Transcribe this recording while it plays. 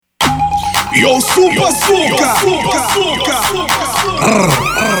Yo, Supa Soca.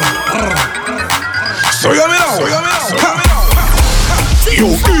 So you me now. Yo,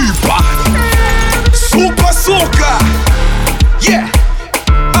 Upa. Supa Soca. Yeah.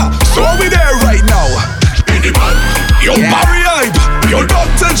 So we there right now. Yo, Barry Hype. Yo,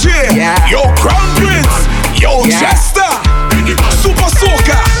 Dr. J. Yo, Crown Prince. Yo, Chester. Supa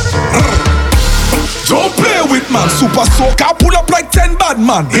Soca. Don't play with man. Supa Soca pull up like 10 bad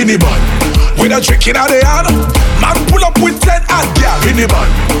man in the band. With a drink in the hand, man pull up with 10 hot gal in the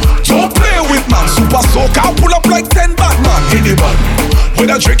band. Don't play with man. Supa Soca pull up like 10 bad man in the band. With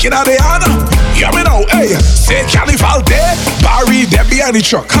a drink in the hand, hear me now, hey. Say Carnival there, Barry there behind the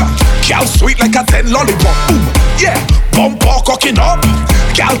truck. Gal sweet like a 10 lollipop. Boom, yeah, bumper cocking up.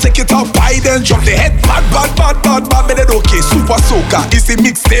 Gal take it up, I then drop the head. Bad, but it okay. Supa Soca is the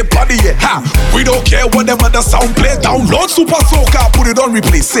mixtape on the year. We don't care whatever the sound play. Download Supa Soca, put it on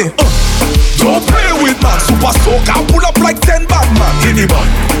replay. Say, don't play with man. Supa Soca pull up like 10 bad man in the band.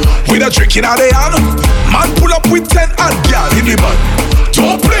 With a drink in the hand, man pull up with 10 hot gal in the band.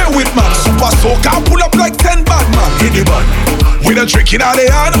 Don't play with man. Supa Soca pull up like 10 bad man in the band. With a drink in the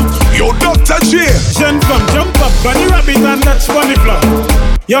hand, yo Dr. J. Jeune femme, jump up, bunny rabbit and touch bunny floor.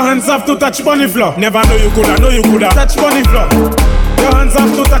 Your hands have to touch bunny floor. Never know you coulda touch bunny floor. Your hands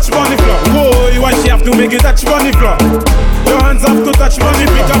have to touch bunny floor. Whoa, why she have to make it touch bunny floor? Your hands have to touch bunny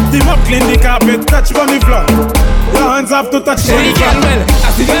floor. Pick up the mop, clean the carpet, touch bunny floor. Your hands have to touch bunny floor.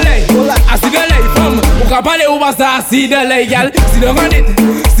 Sedale, femme. Ou ka parler ou pas ça, Sedale, gal. Sit down on it,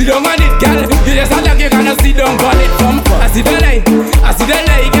 gal. You just attack, you gonna sit down on it, femme. Sedale,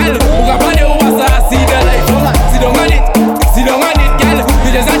 gal. Ou ka parler ou pas ça, Sedale, femme. Sit down on it, gal.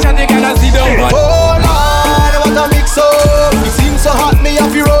 You just attack, you gonna sit down on it. Oh Lord, what a mix up. It seems so hot, me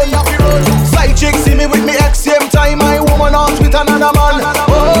have to roll. Side chick see me with me ex, same time my woman out with another man.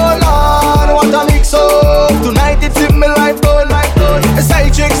 Oh Lord, what a mix up. Tonight it's in me life done.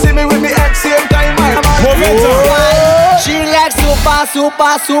 Side chick see me with me ex, same time my man. She likes Supa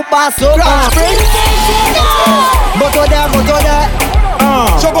Soca. Moto there.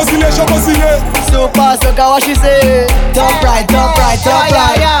 Choposile. Supa Soca, what she say? Top right.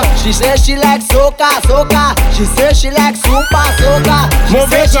 She says she likes soca. She says she likes Supa Soca. She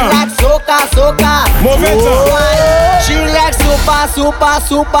says she likes soca. She likes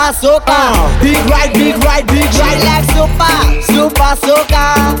Supa Soca. Big ride. She likes Supa Soca.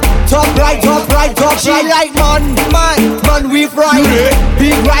 Top right. She like man we ride.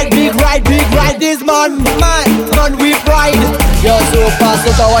 Big ride this man we ride. Yo, Supa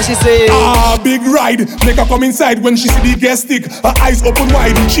Soca, what she say? Big ride. Make her come inside when she see the gas stick. Her eyes open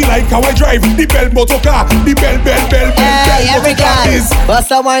wide. She like how I drive the bell motor car. The bell. Hey, every guy.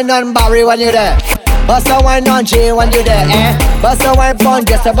 Bust a wine on Barry when you're there. Bust a wine on Jay when you're there, Bust a wine pound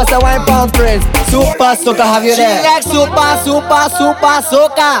Jester, bust a wine pound Prince. Supa Soca, have you there? She like Supa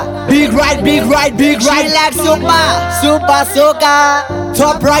Soca. Big ride. She like Supa Soca.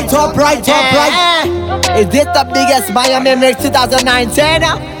 Top right. Is this the biggest Miami mix 2019?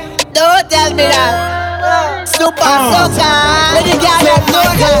 Don't tell me that. Supa Soca. Let the girl know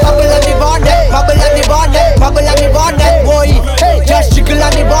that. Bubble on the bonnet, boy. Just jiggle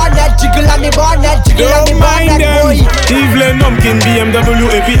on the bonnet, boy. Evelyn Numpkin, BMW,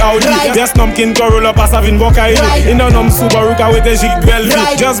 AP Audi. Yes, Numpkin, Corolla, Passavin, Bokai. In a Num Subaru, with a jig bell.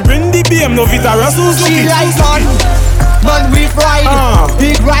 Just bring the BM, no Vitara, Suzuki. She likes man we ride.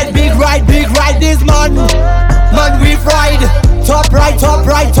 Big ride this man we ride. Top right.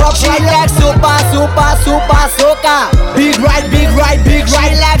 She likes Supa Soca. Big ride. She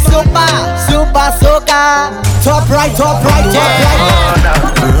likes Supa Soca. Top right.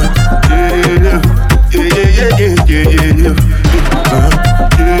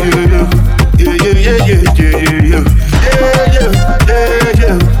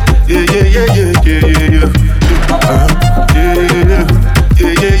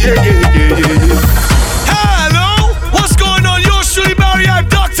 Hello, what's going on? Yours truly, Barry. I'm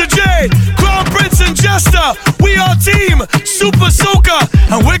Dr. J, Crown Prince and Jester. We are team Supa Soca,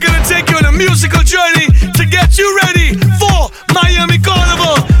 and we're gonna take you on a musical journey to get you ready for Miami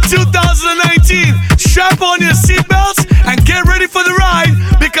Carnival 2019. Strap on your seatbelts and get ready for the ride,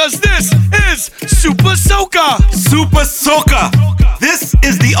 because this is Supa Soca. Supa Soca. This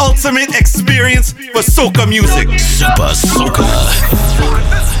is the ultimate experience for soca music. Supa Soca.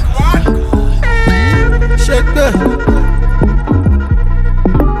 Shake the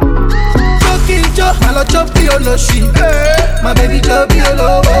Joking Joe, I love Chopiolo she. My baby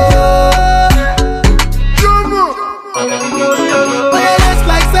Chopiolo. But yeah, let's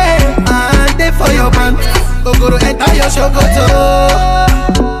like say, I'm there for your man. Go to enter your show, go to.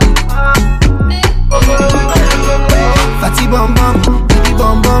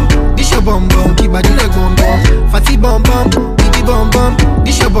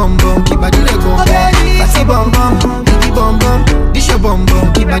 bum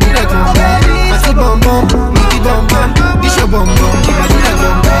bum, keep body like bum bum. Party bum bum, make it bum bum. This your bum bum, keep body like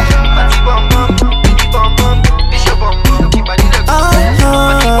bum bum. Party bum bum, make it bum bum. This your bum bum, keep body like bum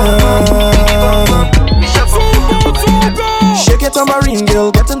bum. Shake it tambourine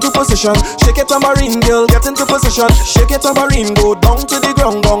girl, get into position. Shake it tambourine girl, get into position. Shake it tambourine, go down to the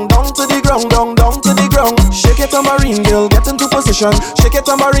ground, down to the ground, down to the ground. Shake it tambourine girl, get into position. Shake it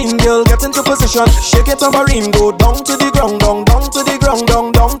tambourine girl, get into position. Shake it tambourine, go down to the ground, down to the ground,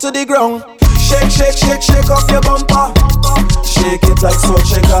 down to the ground. Shake, shake, shake, shake off your bumper. Shake it like soul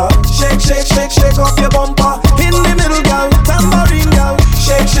shaker. Shake, shake, shake, shake off your bumper. In the middle, girl, tambourine girl.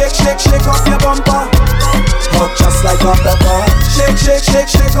 Shake, shake, shake, shake off your bumper. Hot just like a pepper. Shake, shake, shake,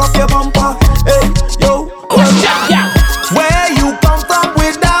 shake off your bumper. Hey, yo, where you come from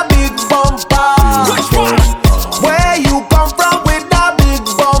with that big bumper? Where you come from with that big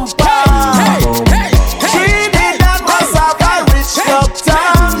bumper? Trinidad must have a rich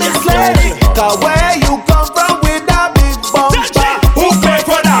uptown, Miss Lady. Cause where you come from with that big bumper? Who pay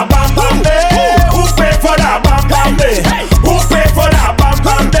for that bam bam day? Who pay for that bam bam day? Who pay for that bam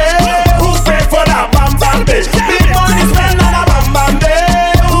bam day? Who pay for that bam bam day? Big money spent on a bam bam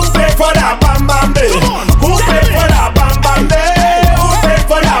day. Who pay for that bam bam day? Who pay for that bam bam day? Who pay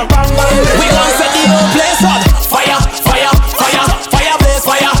for that bam bam day? We gon' set the whole place on fire, fire, fire, fire blaze,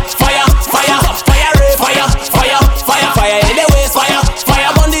 fire, fire, fire, fire ray, fire, fire, fire, fire in the waist, fire,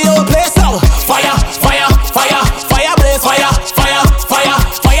 fire on the whole place on fire, fire, fire, fire blaze, fire, fire, fire,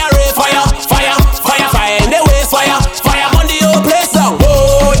 fire ray, fire, fire, fire, fire in the waist, fire, fire on the whole place on.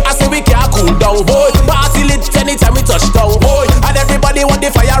 Boy, I say we can't cool down, boy. Party lit anytime we touch down, boy. And everybody want the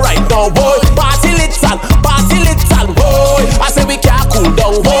fire right now, boy. Party lit and boy. I say we can't cool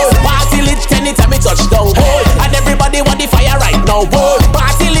down, boy. Party lit anytime we touch down, boy. And everybody want the fire right now, boy.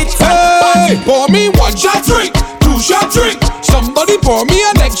 Party lit and Hey, pour me one shot drink, two shot drink. Somebody pour me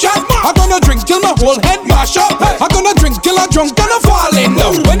a next shot. I'm gonna drink till my whole head mash up. I'm gonna drink till I'm drunk and I'm falling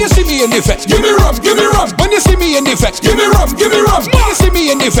down. When you see me in effect, give me rum, give me rum. When you see me in effect, give me rum, give me rum. When you see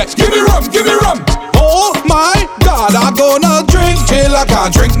me in effect, give me rum, give me rum. Oh my God, I'm gonna drink till I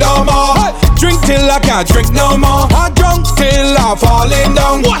can't drink no more. Drink till I can't drink no more. I'm drunk till I'm falling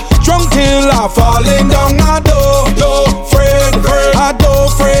down. Drunk till I'm falling down. I do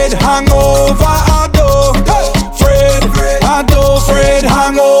afraid, hangover. I do afraid,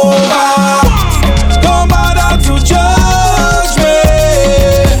 hangover. Don't bother to judge me.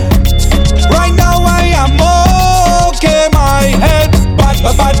 Right now I am okay. My head bad,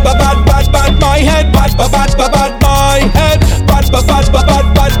 my head bad, my head bad, my head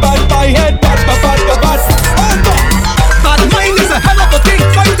bad. Bad mind is a hell of a thing.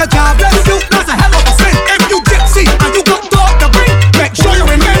 Find a job, bless you, that's a hell of a sin. If you gypsy and you got dog to bring, make sure you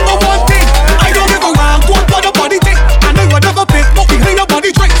remember one thing. I don't give a round what the body think. And I would never pick but behind a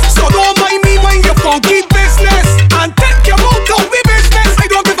body drink. So don't mind me when you funky business. And take your mouth out with business. I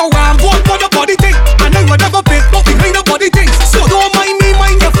don't give a round what the body think. And I would never pick but behind a body thing. So don't mind me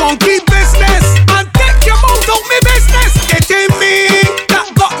when you funky business. And take your mouth out with business. It ain't me that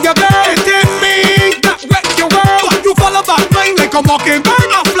got your girl. It ain't me that wreck your world. But you follow back mine like a mockingbird.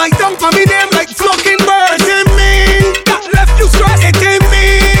 I fly down from me name like flocking birds. It ain't me that left you stressed. It ain't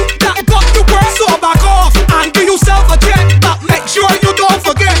me that got you worse. So back off and give yourself a check. But make sure you don't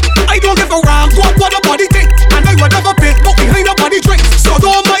forget. I don't give a round what the body think. And I would never pick but behind a body drink. So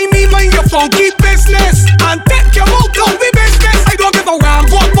don't mind me mind your funky business. And take your mouth out with business. I don't give a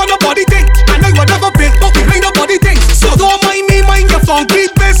round what the body think. And I would never pick but behind a body thing. So don't mind me mind your funky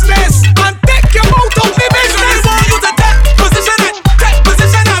business. And take your mouth out with business. I want you to take position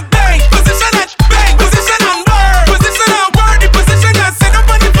and bang. Position and bang. Position and burn. Position and worthy. Position and set up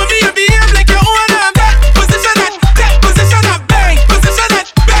on it for me and behave like your own and back. Position and take position and bang. Position and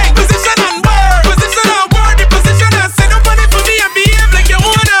bang. Position and burn. Position and worthy. Position and set up on it for me and behave like your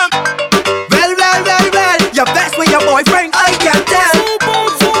own and. Well, you're best with your boyfriend, I can tell.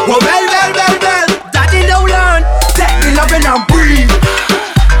 Well, daddy don't learn. Take me loving and breathe.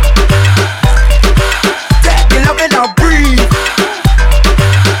 Take me loving and breathe.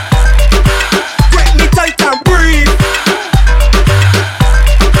 Break me tight and breathe.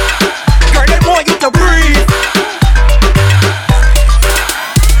 Girl, I want you to breathe.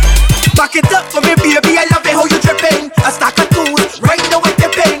 Back it up for me, baby, I love it how you dripping. A stack of tools, right now it's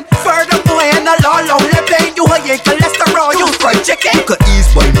dipping. Furthermore, and a long living. You high in cholesterol, you fried chicken. You could ease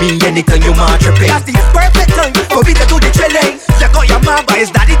by me anytime you mind tripping. That's the perfect time for me to do the chilling. You got your man by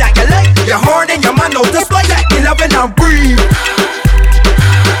his daddy that you like. Your horn and your man out to spot. Take me loving and breathe.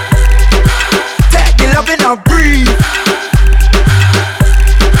 Take me loving and breathe.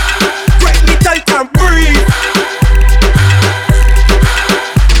 Break me tight and breathe.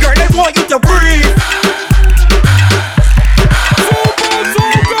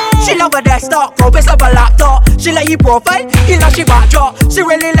 pretty profile, you know she bad jaw. She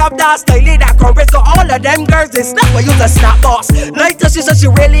really love that style, that compress. So all of them girls, they snap for you to snap boss. Like to she said she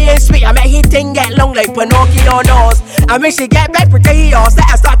really ain't sweet. I make he thing get long like Pinocchio nose. I make she get back pretty chaos.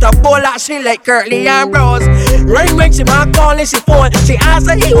 That I start to pull out she like Curly Ambrose. Ring ring, she my calling, she phone. She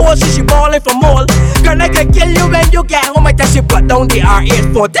answer, he hold, she ballin' for more. Girl, I can kill you when you get home. I tell she put down the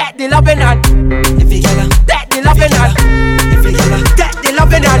R8 for that the loving hand. If you get that the loving hand. If you get that the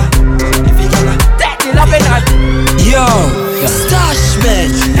loving hand. If you get that the loving hand. Yo, Stash man.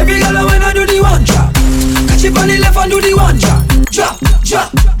 Every girl when I do the one drop, catch it on the left and do the one drop. Drop,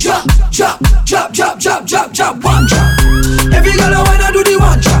 drop, drop, drop, drop, drop, drop, drop, drop, one drop. Every girl when I do the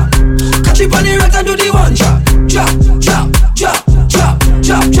one drop, catch it on the right and do the one drop. Drop, drop, drop, drop,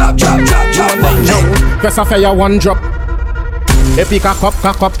 drop, drop, drop, drop, drop, one drop. Press a fire one drop. Epic a cup.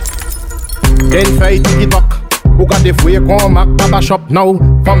 Then fight TikTok. Who got the way come back baba shop now?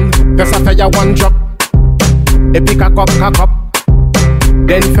 From press a fire one drop. Epic a cup.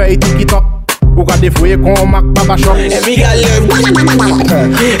 Then fight TikTok. Who got the way come back baba shop? Every girl learn.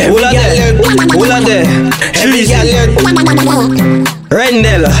 Who are there? Every girl learn.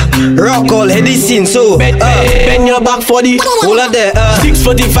 Rendell, Rockall, Teddyson, so bend your back for the whole of the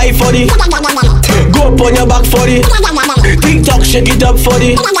 645 for the go up on your back for the TikTok, shake it up for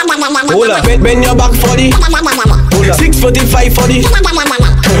the hold up, bend your back for the 645 for the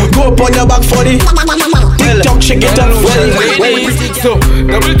go up on your back for the TikTok, shake it up for the. So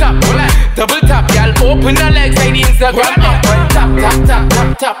double tap, y'all open the legs like the Instagram.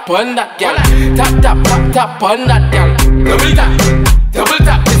 Tap on that, y'all. Tap on that, y'all. Double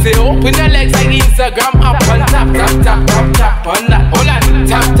tap, they say open the legs like Instagram. Up on tap on that. Hold on,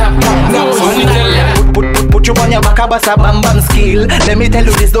 tap now. Put you on your back, abas a bam bam skill. Let me tell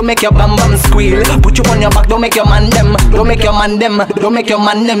you this, don't make your bam bam squeal. Put you on your back, don't make your man them. Don't make your man them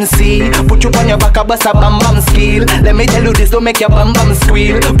see. Put you on your back, abas a bam bam skill. Let me tell you this, don't make your bam bam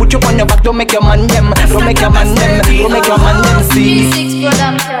squeal. Put you on your back, don't make your man them. Don't make your man them see.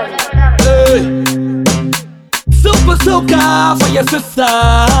 Hey. Supa Soca for your sister.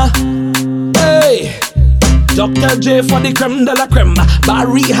 Hey, Dr. J for the creme de la creme.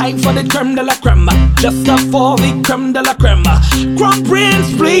 Barry High for the creme de la creme. Jester for the creme de la creme. Crown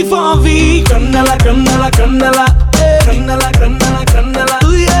Prince play for the creme de la creme de la creme de la. Creme de la creme de la creme de la.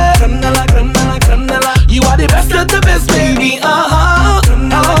 Ooh yeah, creme de la creme de la creme de la. You are the best of the best, baby. Creme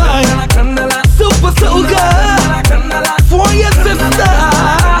de la. Supa Soca for your sister.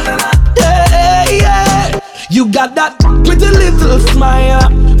 You got that pretty little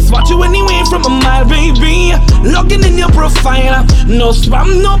smile. Spot you anyway from a mile, baby. Looking in your profile. No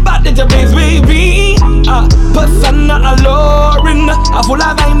spam, no bad database, baby. Persona alluring. A full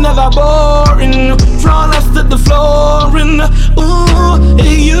of vibe, never boring. Flawless to the flooring. Ooh,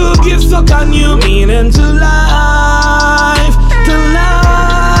 you give soca new meaning to life. To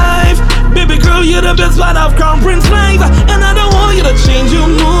life. Baby girl, you're the best part of Crown Prince life. And I don't want you to change your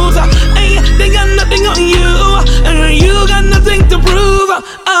moves. Hey, they got nothing on you. And you got nothing to prove.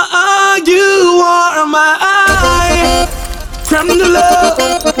 You are my creme de la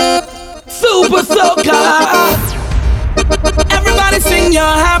Supa Soca. Everybody sing your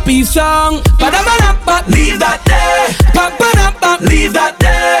happy song. Ba-da-ba-da-ba, leave that day. Ba-ba-da-ba, leave that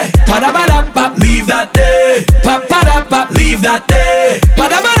day. Ba-da-ba-da-ba, leave that day. Ba-ba-da-ba, leave that day.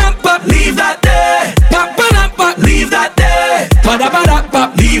 Ba-da-ba-da-ba, leave that day. Ba-ba-da-ba, leave that day.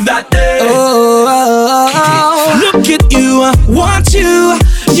 Ba-da-ba-da-ba, leave that day. Look at you, watch you.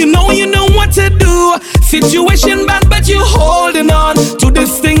 You know what to do. Situation bad, but you holding on to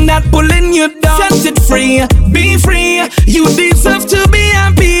this thing that pulling you down. Set it free, be free. You deserve to be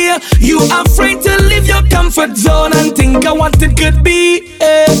happy. You afraid to leave your comfort zone and think of what it could be.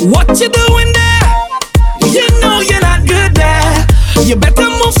 What you doing there? You know you're not good there. You better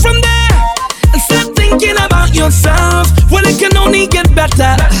move from there and start thinking about yourself. Well, it can only get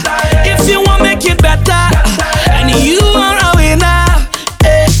better if you want make it better. And you are a winner.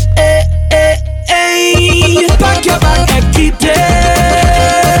 Pack your bag and keep it.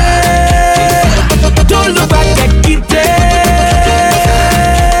 Don't look back and keep it.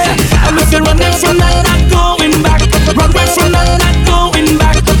 I'm if you're running from that, not going back. Run right from that, not going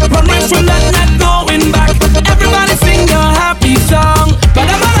back. Run right from that, not going back. Everybody sing your happy song.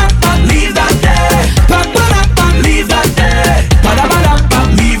 Ba-da-ba-da-ba, leave that day. Ba-ba-da-ba, leave that day. Ba-da-ba-da-ba,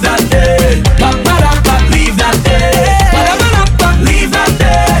 leave that day. Ba-ba-da-ba,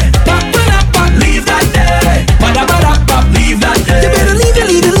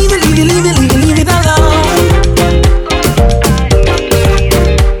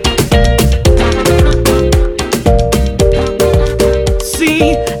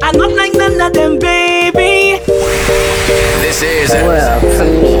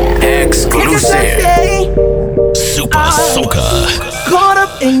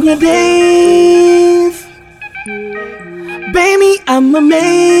 In your days, baby, I'm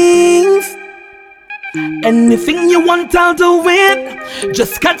amazed. Anything you want, I'll do it.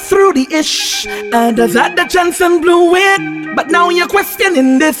 Just cut through the ish. I'd have had the chance and blew it, but now you're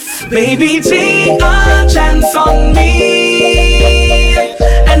questioning this. Baby, take a chance on me,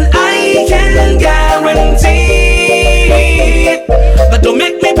 and I can guarantee it. But don't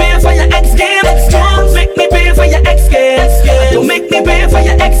make me pay for your ex game. Don't make me pay for your ex game. Don't make me pay for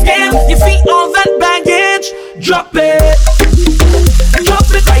your ex game. You see all that baggage? Drop it. Drop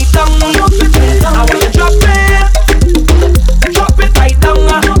it right down. Drop it right down. I want you drop it. Drop it right down.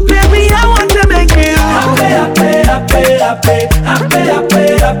 Baby, I want to make you happy, happy, happy, happy, happy,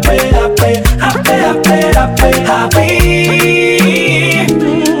 happy, happy, happy, happy, happy, happy.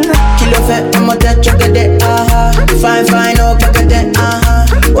 Kilo fait, I'm a touch of the fine, fine, oh, back at that,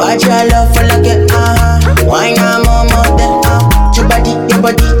 watch your love for like it, why not more than, your body,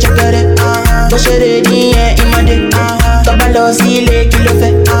 check it, push it in, yeah, in my dick, Kabalo, see, like, kilo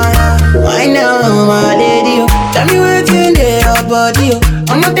fait, why now, my lady, tell me what you did, your body,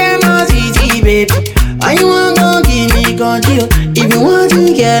 I'm a damn easy, baby, why you want to give me control, if you want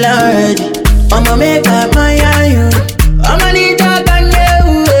to get already, I'ma make up my eye, I'ma need that and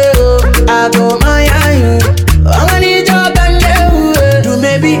I go my eye, I'ma need that and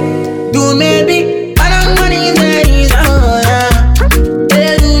do maybe, I don't want it very soon,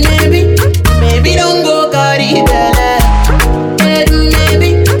 yeah, do maybe don't go carry belly, do maybe,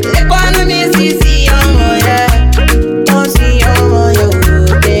 let one of me see, yeah, oh, see,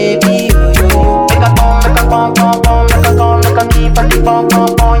 oh, baby, make a pom, make a keep a deep pom, your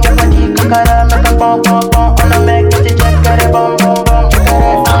body, kakara, make a pom, on a make it just get a bom,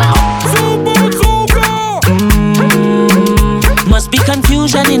 Must be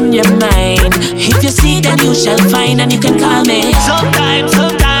confusion in your mind. If you see, then you shall find, and you can call me. Sometime,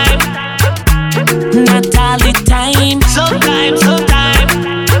 not all the time. Sometime.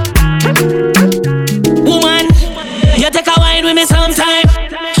 Woman, you take a wine with me sometime.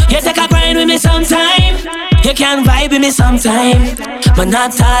 You take a grind with me sometime. You can vibe with me sometime, but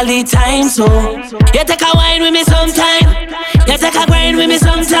not all the time. So you take a wine with me sometime. You take a grind with me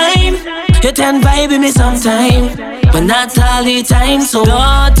sometime. You can vibe with me sometime, but not all the time. So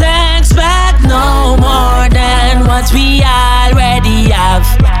don't expect no more than what we already have.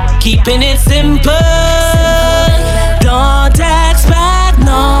 Keeping it simple. Don't expect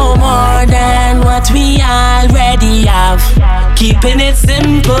no more than what we already have. Keeping it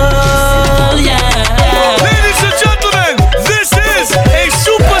simple, yeah. Ladies and gentlemen, this is a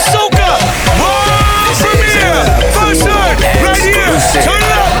Supa Soca world premiere. First time, right here. Turn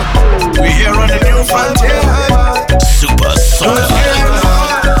it up. We here on the new frontier. Supa Soca.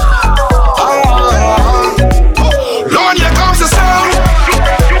 Lord, here comes the sound.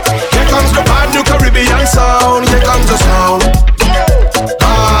 Here comes the brand new Caribbean sound. Here comes the sound.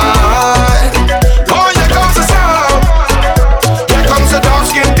 Lord, here comes the sound. Here comes the dark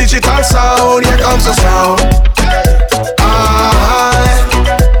skin digital sound. Here comes the sound.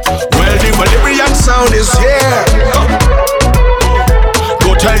 Well, the Liberian sound is here.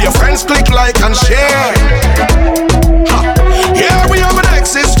 Go tell your friends, click like and share. Yeah, we have an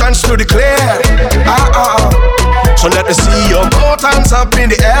existence to declare. So let me see your both hands up in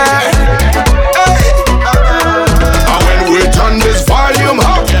the air. And when we turn this volume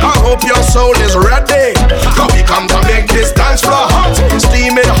up, I hope your soul is ready. Cause we come to make this dance floor hot,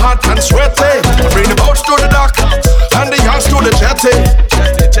 steaming hot and sweaty. Bring the boats to the dock and the yachts to the jetty,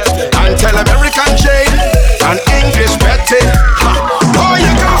 and tell American Jane and English Betty. Oh,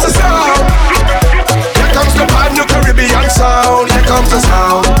 here comes the sound. Here comes the brand new Caribbean sound. Here comes the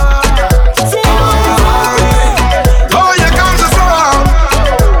sound. Oh, here comes the sound.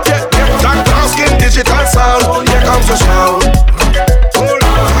 Yeah, that dark skin digital sound. Here comes the sound.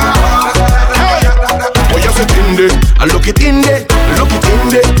 Oh, you sit in there, I look it in there, look it in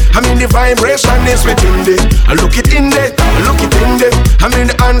there. I mean the vibration is within there. I look it in there, look it in there. I mean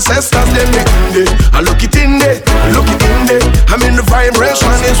the ancestors them in there. I look it in there, look it in there. I mean the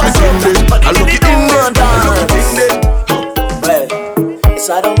vibration is within there. I look it in there, look it in there. Well, it's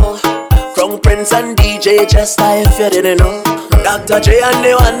I don't know. Crown Prince and DJ Chester, if you didn't know. Dr. J and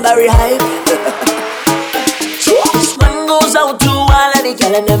the one very hype. This one goes out to all of the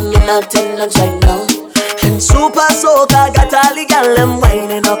gal and them in attendance right now. And Supa Soca got all the gal them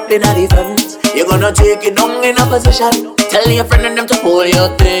winding up in a different. You're gonna take it down in a position. Tell your friend and them to pull your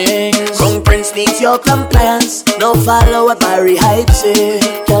thing. Crown Prince needs your compliance. No follow what Barry hype say.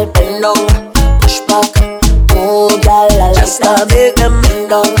 Girl bend down, push back. Oh girl, I like that. Make them bend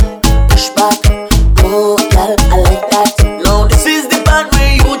down, push back. Oh girl, I like that. Now this is the part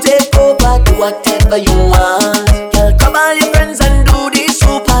where whatever you want. Girl, come on your friends and do the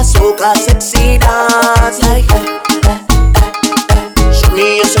Supa Soca sexy dance like show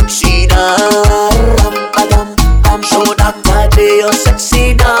me your sexy dance. Show Dr. J your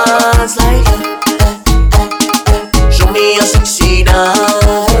sexy dance like show me your sexy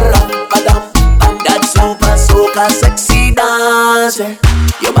dance. That Supa Soca sexy dance.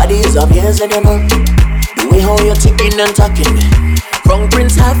 Your body is amazing, you know. The way how you're ticking and talking. Crown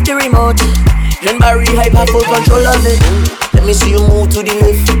Prince have the remote, and Barry hyper full control of it. Let me see you move to the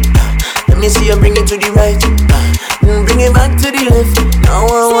left. Let me see you bring it to the right. Bring it back to the left. Now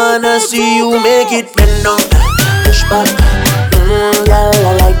I wanna see you make it bend down, push back. Girl,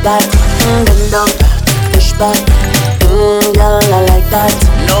 I like that. Bend down, push back. Girl, I like that.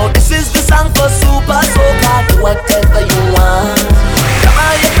 No, this is the song for Supa Soca. Do whatever you want. Come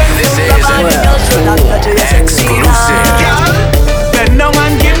on, your friends, come on, your girl, show that you're sexy now. Bend down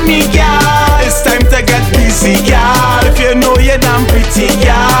and give me, girl. It's time to get busy, girl. If you know you're damn pretty,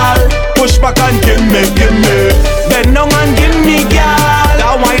 girl, push back and give me. Bend down and give me, girl.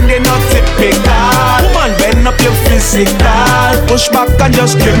 That wine they not typical. Woman, bend up your physical. Push back and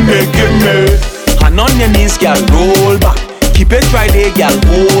just give me. Hand on your knees, girl, roll back. Keep it right there, girl,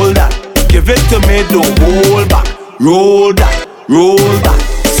 hold that. Give it to me, don't hold back. Roll back.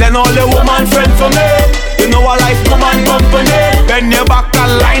 Send all the woman friend for me. You know I like woman company. Bend your back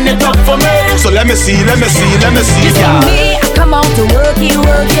and line it up for me. So let me see, girl. Me, I come out to work it.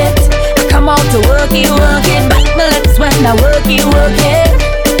 I come out to work it. Back my legs when I work it.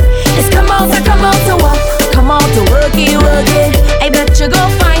 It's come out to walk. Come out to work it. I bet you go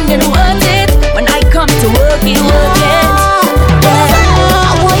find it worth it when I come to work it.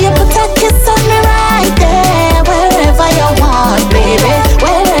 I want you to put a kiss on me right there, wherever you want, baby.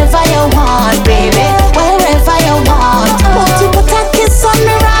 Wherever you want, baby. Wherever you want. Want you put a kiss on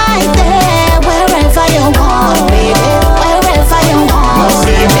me right there, wherever you want, baby. Wherever you want,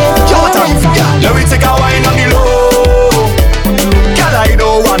 baby. Let me take a wine on the low. Girl, I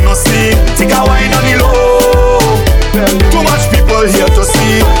don't want no see. Take a wine on the low. Too much people here to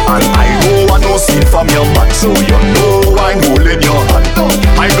see, and I don't want no scene from your man, so you know I'm holding your hand.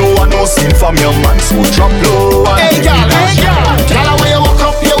 I don't want no scene from your man, so drop low. Hey girl, girl, where you walk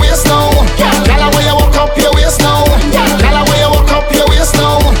up your waist now? Girl, where you walk up your waist now? Girl, where you walk up your waist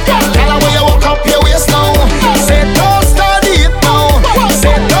now? Girl, where you walk up your waist now? Say don't start it now.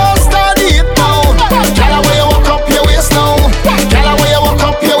 Say don't start it now. Girl, where you walk up your waist now? Girl, where you walk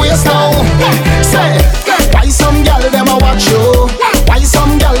up your waist now? Say, why some girl them a watch you? Why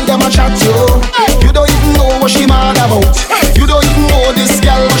some girl them a chat you? You don't even know what she mad about. You don't even know this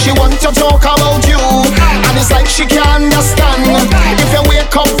girl what she want to talk about you. And it's like she can't understand. If you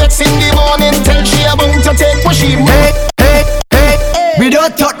wake up vex in the morning, tell she about to take what she make. Hey, we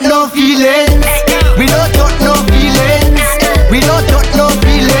don't talk no feelings. We don't talk no feelings. We don't talk no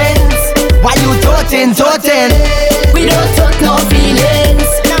feelings. Why you talking? We don't talk no feelings.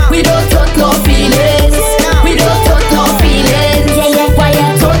 We don't talk no feelings. We don't talk no feelings. Yeah. Why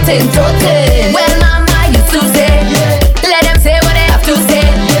you talking? Well, mama used to say, let them say what they have to say.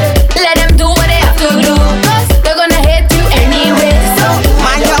 Let them do what they have to do. 'Cause they're gonna hate you anyway. So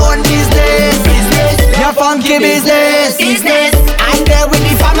mind your own business. Your funky business. I'm there with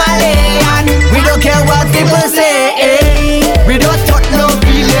the family, and we don't care what people say. We don't talk no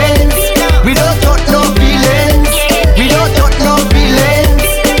feelings. We don't talk no feelings. We don't talk no feelings.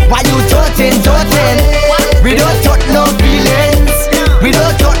 Why you talking? We don't talk no feelings. We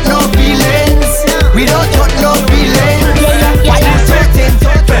don't talk no feelings. We don't talk no feelings. Why you talking?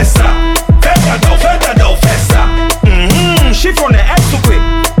 Festa, festa. She from the head to quick.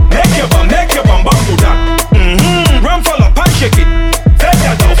 Make your bum go down. Run full up and shake it.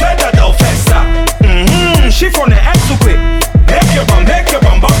 Festa down, festa. She from the head to quick. Make your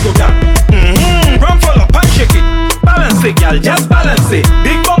bum go down. Run full up and shake it. Balance it, girl, just balance it.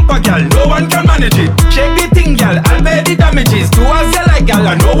 Big bumper, girl, no one can manage it. Shake the thing, girl, and pay the damages. Do as you like, girl,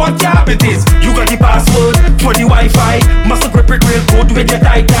 I know what your habit is. You got the password for the Wi-Fi. Must grip it real good with your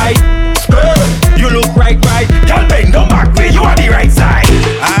tight. You look right. Girl, bend down back way, you on the right side.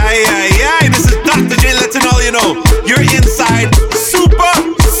 Aye, this is Dr. J letting all you know. You're inside Supa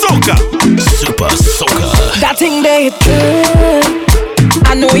Soca. That thing they hit good.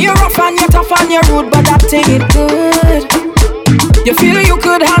 I know you're rough and you're tough and you're rude, but that thing hit good. You feel you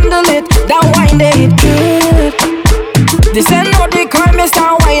could handle it, that wine they hit good. This ain't no the crime, Mr.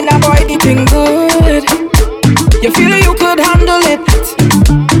 Wine, that boy the thing good. You feel you could handle it.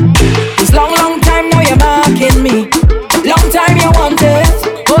 It's long time now you're marking me. Long time you want it.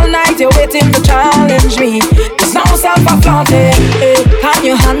 Whole night you're waiting to challenge me. There's no self-afflaunting, and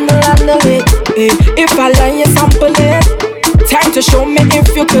you handle it.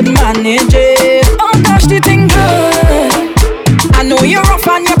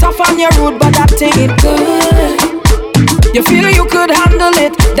 ting it good. You feel you could handle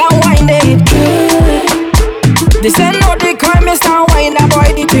it, that wine it good. This ain't no the crime, Mr. Wine, that boy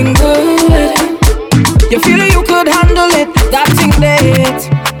the thing good. You feel you could handle it, that thing it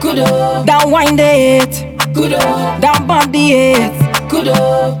good. That wine it good. That body it good.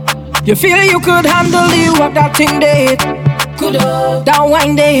 You feel you could handle it, what that thing it good. That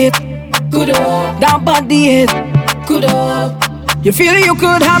wine it good. That body it good. You feel you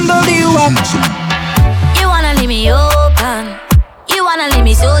could handle the what? You wanna leave me open. You wanna leave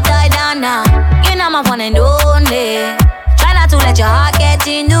me so tied down now. You know my one and only. Try not to let your heart get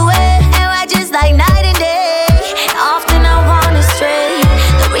in the way. And we're just like night and day. Often I wanna stray.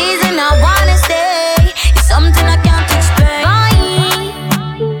 The reason I wanna stay is something I can't explain.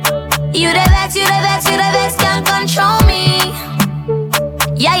 You the vex, you the vex, you the vex, can't control me.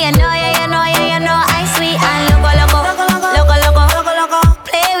 Yeah, you know, yeah, you know, yeah, you know. I sweet and loco, loco, loco, loco, loco, loco, loco.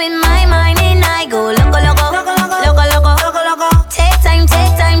 Play with my mind and I go loco, loco, loco, loco, loco, loco, loco. Take time,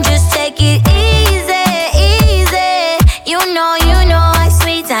 just take it easy, easy. You know, I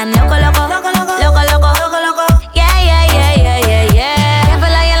sweet and loco, loco, loco, loco, loco, loco, loco. Yeah, yeah, yeah, yeah, yeah, yeah. Can't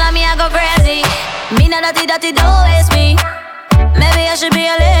feel like you love me, I go crazy. Me not dirty, don't waste me. Maybe I should be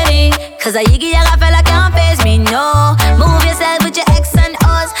a lady. Cause a yiggy yaga fella can't face me, no. Move yourself with your ex and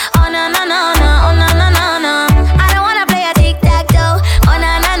us. Oh no, no, no, no, oh no, no, no, no. I don't wanna play a tic-tac-toe. Oh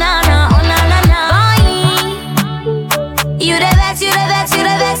no, no, no, no, oh no, no, no. Boy, you the vex, you the vex, you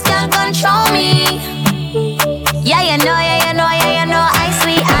the vex, can't control me. Yeah, you know, yeah, you know, yeah, you know. I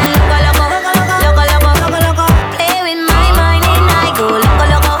sweet and loco, loco, loco, loco, loco, loco. Play with my mind and I go loco,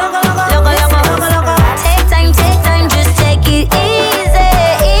 loco, loco, loco, loco, loco. Take time, just take it easy,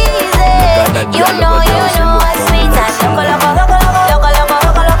 easy. You know, I sweet and loco, loco, loco, loco,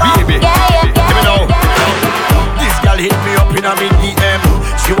 loco, loco. Baby, yeah, yeah, let me know. This girl hit me up in a me DM.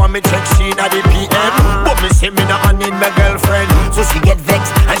 She want me check she in a the PM. But me say me not on in my girlfriend. So she get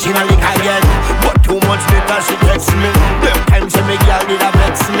vexed and she not lick again. But 2 months later she text me. Them times she me girl did a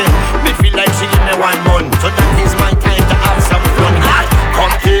vex me. Me feel like she give me 1 month. So that is my time to have some fun.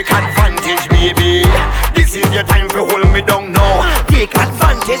 Come take advantage, baby. This is your time to hold me down now. Take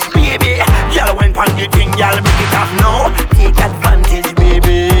advantage, baby. Y'all went on the thing, y'all make it up now. Take advantage,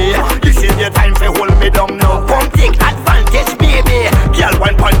 baby. This is your time to hold me down now. Come take advantage, baby. Y'all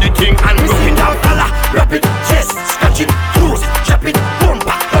went on the thing and rock it out, fella. Rap it, chest, scratch it, cruise, chop it,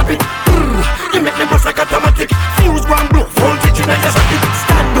 bumper, rap it. You make me bust like automatic. Fuse one blow, voltage in a socket.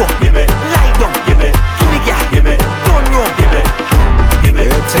 Stand up, give me, lie down, give me, girl, give me, don't know, give me,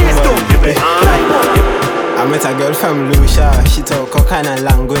 face down, give me, lie down, give me. I met a girl from Lucia, she talk all kind of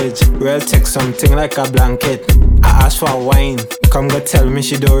language. Real take something like a blanket. I asked for a wine, come go tell me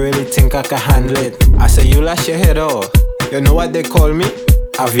she don't really think I can handle it. I say you lash your head off. You know what they call me?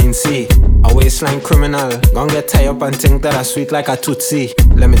 A Vincent, a waistline criminal. Gonna get tied up and think that I sweet like a Tootsie.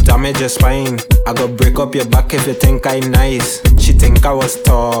 Let me damage your spine, I go break up your back if you think I'm nice. She think I was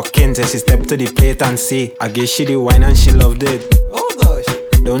talking, so she stepped to the plate and see. I gave she the wine and she loved it. Oh gosh.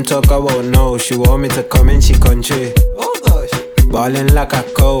 Don't talk about no, she want me to come in she country. Oh gosh. Ballin' like a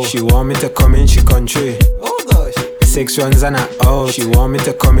cow, she want me to come in she country. Oh gosh. 6 runs and a out, she want me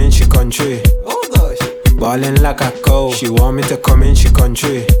to come in she country. Oh gosh. Ballin' like a cow, she want me to come in she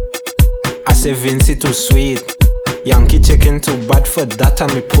country. I say Vincent too sweet, Yankee chicken too bad for that,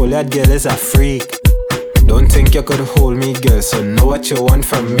 and me Polish girl is a freak. Don't think you could hold me, girl, so know what you want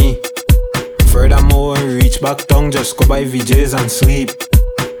from me. Furthermore, reach back down, just go by VJs and sleep.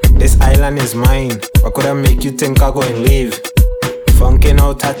 This island is mine, what could I make you think I go and leave? Funking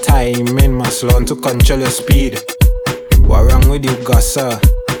out of time, in must learn to control your speed. What wrong with you, gossa?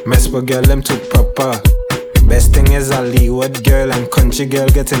 Mess with girl, them too proper. Best thing is a Leeward girl and country girl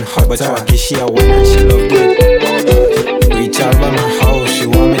getting hotter. But I guess she a wine and she loved it. Reach out by my house, she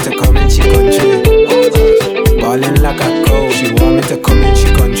want me to come in she country. Ballin' like a cow, she want me to come in she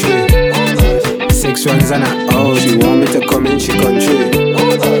country. 6 runs and a out, she want me to come in she country.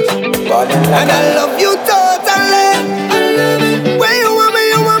 Ballin' like and I love you totally. When you want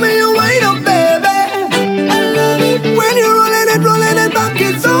me, you wind up, baby. When you're rolling it back,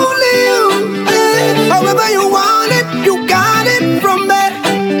 it's only you. However you want it, you got it from me.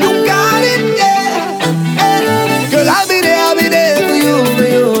 You got it, yeah. Girl, I'll be there for you.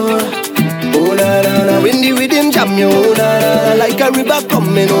 Oh, na, na, na. When the rhythm jam you, oh, na, na, na. Like a river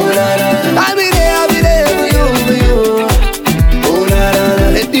coming, oh, na, na. I'll be there for you. Oh, na, na, na.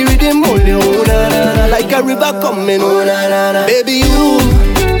 Let the rhythm hold you, oh, na, na, na. Like a river coming, oh, na, na, na. Baby, you,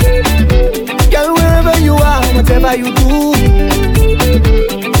 girl, wherever you are, whatever you do,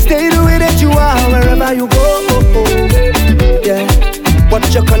 stay the way that you are, wherever you go, yeah. What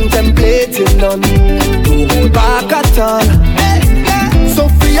what you're contemplating none. Don't hold back at all. So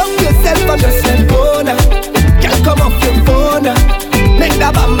free up yourself and just let go now. Girl, come off your phone now. Make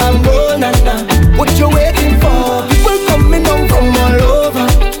that bam bam go now. What you waiting for? People coming down from all over.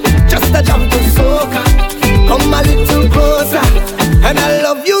 Just a jump to soca. Come a little closer. And I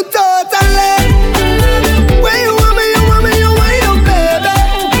love you totally. When you want me, you want me, you wind up, baby.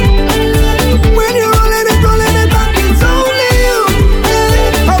 When you're rolling it back, it's only you.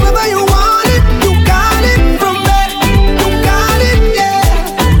 However you want it, you got it from me. You got it, yeah.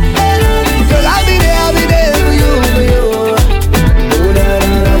 Girl, I'll be there for you, for you. Oh, na, na,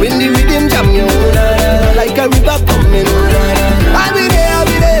 na. When the rhythm jam you, oh, na, na, na. Like a river coming, oh, na, na. I'll be there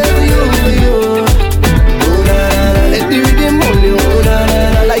for you, for you. Oh, na, na, na. Let the rhythm hold you, oh, na, na,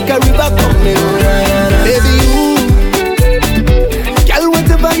 na. Like a river coming, oh, na, na, na. Baby, you, girl,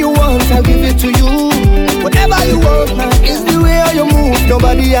 whatever you want, I'll give it to you. Whatever you want, man, is the way how you move.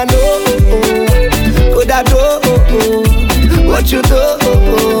 Nobody I know, could I do what you do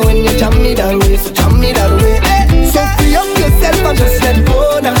when you jam me that way, so jam me that way. So free up yourself and just let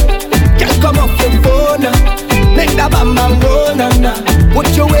go now. Girl, come off your phone now. Make that bam bam go now, now.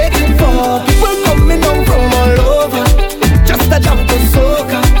 What you waiting for? People coming down from all over. Just a jump to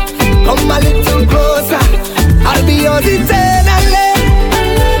soca. Come a little closer. I'll be yours eternally.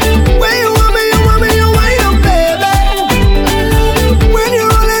 When you want me, you wind up, baby. When you're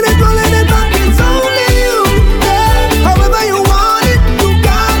rolling it back, it's only you. Yeah. However you want it, you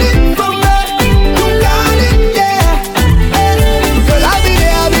got it from me. You got it, yeah. Girl, I'll be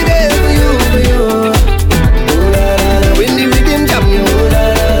there for you, for you. Oh, na, na, na. When the rhythm jam you, oh, na,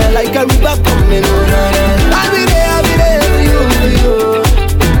 na, na. Like a river coming, oh, na, na. I'll be there for you, for you.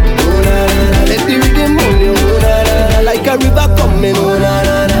 Oh, na, na, na. Let the rhythm hold you, oh, na, na, na. Like a river coming, oh, na,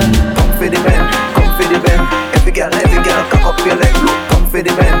 na, na. Come for the bend, come for the bend. Every girl, cock up your leg. Look, come for the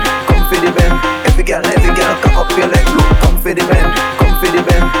bend, come for the bend. Every girl, cock up your leg. Look, come for the bend, come for the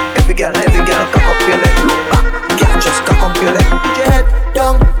bend. Every girl, cock up your leg. Look back, girl, just cock up your leg. Put your head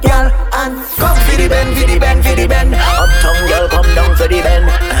down, girl, and come for the bend, for the bend, for the bend. Uptown girl, come down for the bend.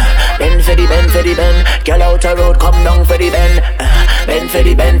 Bend for the bend, for the bend. Girl out the road, come down for the bend. Bend for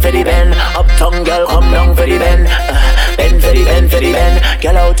the bend, for the bend. Uptown girl, come down for the bend. Bend for the bend, for the bend.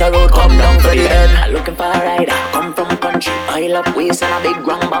 Girl out the road, come down for the bend. Looking for a rider, come from country. Oil up waist and a big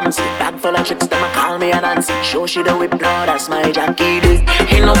round bouncy. Bag full of chicks, them a call me a Nancy. Show she the whip now, that's my Jackie D.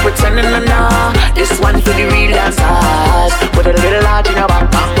 Ain't no pretending no nah. This one for the real dancers. Put a little heart in your back,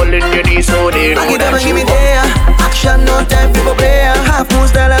 pulling your knees so they know that you there. Action, no time for player. Half moon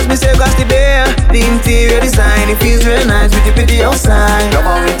style as me say across the bear. The interior design, it feels real nice with the pretty outside. Love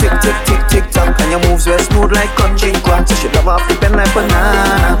how we tick, tick, tick, tick, tock. And your moves were smooth like country quack. So she love off the pen like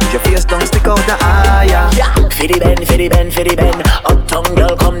banana. Put your face down, stick out the eye, yeah. For the bend, for the bend, for the bend. Uptown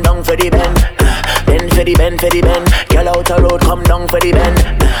girl, come down for the bend. Bend for the bend, for the bend. Girl out the road, come down for the bend.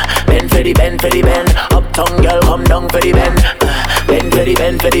 Bend for the bend, for the bend. Uptown girl, come down for the bend. Bend for the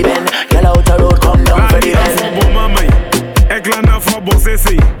bend, for the bend. Girl out the road, come down for the bend. Eklan nan fò bo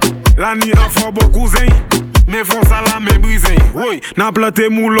sese, la ni nan fò bo kouzen. Men fon sa la men brizen. Oui, nan plante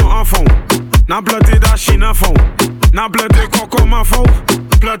moulon an fon. Nan plante dashi nan fon. Nan plante koko man fon.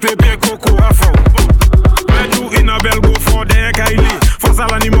 Plante bien koko an fon. Men tou in a bel go for den kaili. Fon sa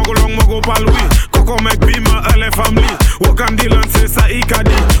la ni mogo long mogo palwi. Koko mek bima ele family. Wokan di lan se sa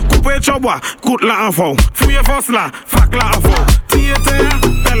ikadi. Coupe chobwa, kout la an fon. Fouye fos la, fak la an fon. Tiye te,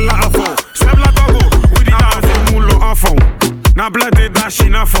 bel la an fon. Cheb la togo, oui di danse moulon an fon. Na plante dashi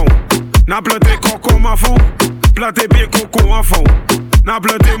nan fon. Na plante koko man fon. Plante bien koko an fon. Na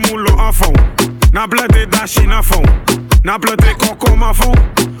plante moulon an fon. Na plante dashi nan fon. Na plante koko man fon.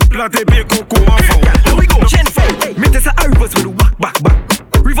 Plante bien koko an fon. Here we go, Jennifer. Mettez ça à reverse with the back, back, back.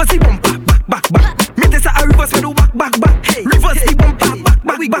 Reverse the one back, back, back, back. Mettez ça à reverse with the back, back, back. Reverse the one back, back,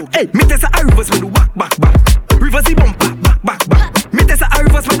 back, back. Hey, mettez ça à reverse with the back, back, back. Reverse the one back, back, back, back. Mettez ça à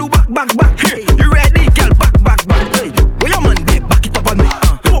reverse with the back, back, back. Hey, you ready, girl? Back, back, back. Hey, where your man dey? Back it up on me.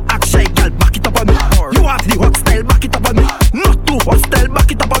 No act shy, girl. Back it up on me. You have the hot style. Back it up on me. Not too hot style.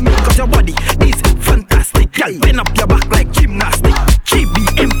 Back it up on me. Cause your body is fantastic. Girl, bend up your back like gymnastic.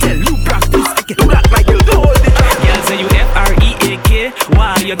 GBM tell you practice. Do that like you do all the time. Girl, say you F-R-E-A-K.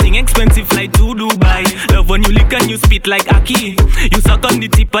 Wow, your thing expensive flight to Dubai. Love when you lick and you spit like Akil. You suck on the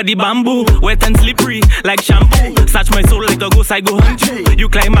tip of the bamboo. Wet and slippery like shampoo. Search my soul like a ghost, I go hunt you. You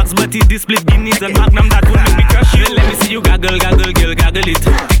climax but it display Guinness and Magnum that will make me crush you. Let me see you gaggle, gaggle, girl, gaggle it.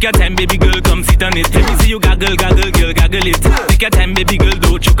 Take your time, baby girl, come sit on it. Let me see you gaggle, gaggle, girl, gaggle it. Take your time, baby girl,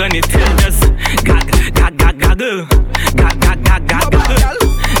 don't choke on it. Just gag, gag, gag, gaggle. Gag, gag, gag, gag, gaggle.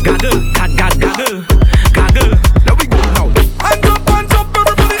 Gaggle, gag, gag, gaggle. Gaggle. Now we go now. Hands up, everybody.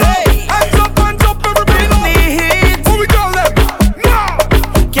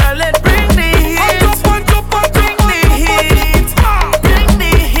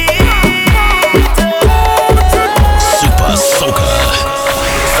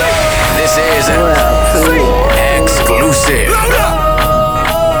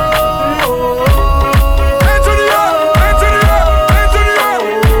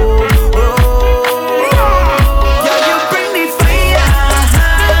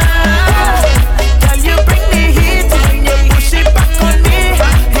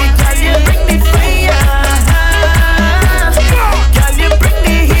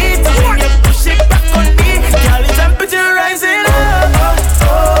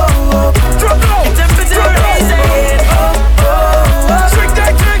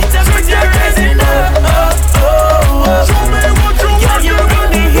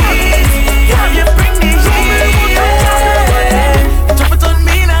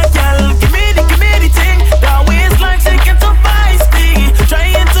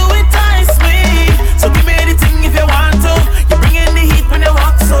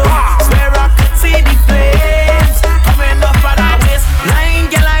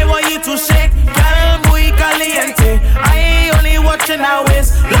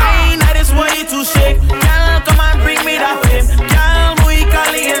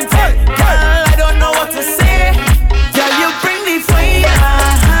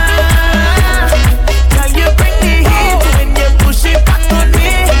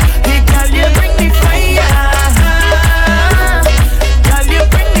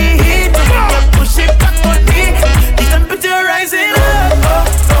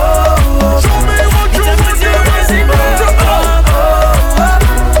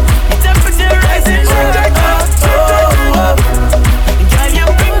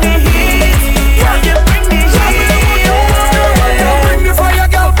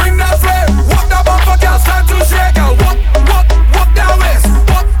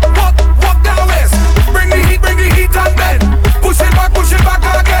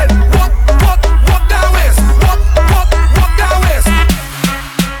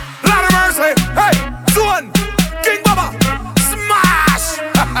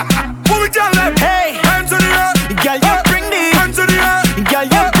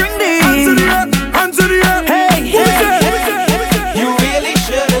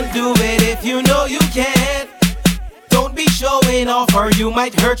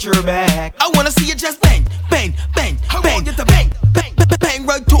 might hurt your back. I wanna see you just bang, bang, bang, bang, get the bang, bang, bang, bang,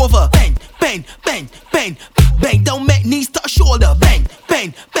 right over, bang, bang, bang, bang, bang. Don't make knees touch shoulder, bang,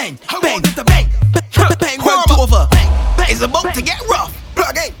 bang, bang, bang, get the bang, bang, bang, right over, bang, bang. It's about to get rough.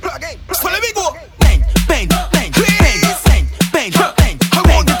 Plug in, so let me go. Bang, bang, bang, bang, bang, bang, bang,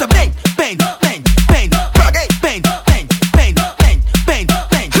 bang, get the bang, bang, bang, bang, plug in, bang, bang, bang, bang, bang, bang, bang, bang,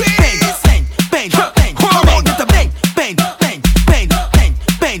 bang, bang, bang, get the bang, bang, bang, bang, bang,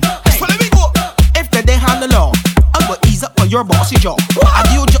 bang, bang. So let me go. If they didn't have the law, I'm gonna ease up on your bossy jaw. I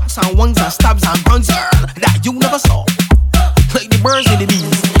do jokes and ones and stabs and guns, girl, that you never saw. Like the birds and the bees.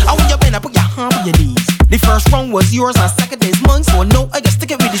 I want you bend, I put your hand on your knees. The first round was yours and second is mine, so no, I just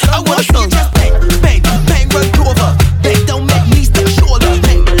stick it with the sun. I wanna see you just bang, bang, bang, right over. Bang, don't make knees to the shoulder.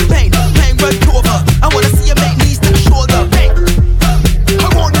 Bang, bang, bang, right over. I wanna see you make knees to the shoulder. Bang,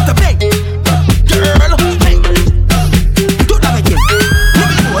 I want you to bang, girl, bang. Do that again.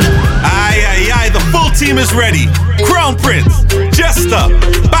 Aye, the full team is ready. Crown Prince, Jester,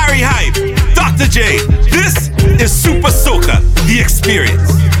 Barry Hype, Dr. J. This is Supa Soca, the experience.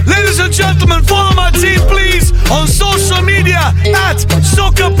 Ladies and gentlemen, follow my team, please, on social media at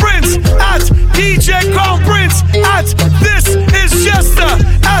Soca Prince, at DJ Crown Prince, at This Is Jester,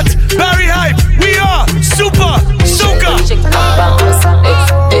 at Barry Hype. We are Supa Soca.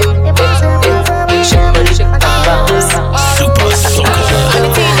 Supa Soca.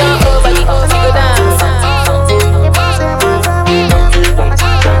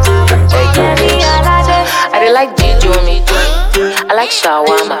 I like Jijo me, I like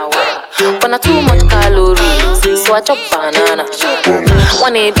shawarma, but not too much calories, so I chop banana.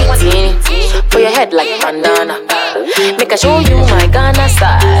 One a bikini for your head like bandana. Make I show you my Ghana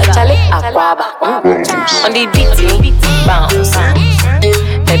style, Charlie Aquaba. On the beating, bounce,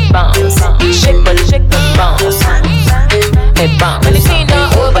 head bounce, shake body, bounce, head bounce. When you see the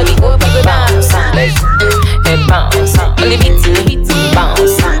whole body bounce, head bounce. On the beating,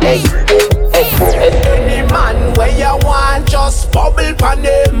 bounce, Any man where you want, just bubble pan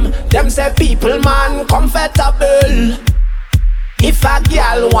them. Them say people man comfortable. If a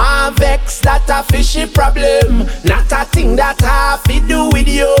girl want vex, that a fishy problem. Not a thing that have to do with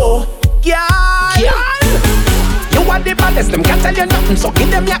you. Girl, you are the baddest, them can't tell you nothing, so give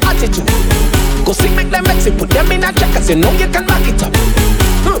them your attitude. Go see, make them mix it, put them in a check, cause you know you can back it up.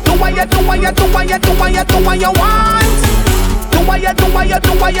 Do what you want. Do what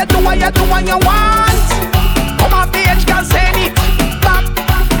you want. Come off the edge, girl, send it back.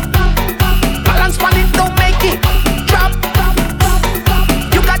 Balance on it, don't make it drop.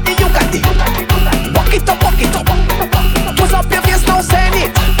 You got it. Walk it up. Twist up your face, now send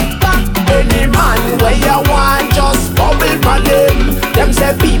it back. Any man where you want, just bubble for them. Them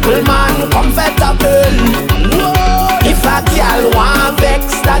say people, man, comfortable. If a girl want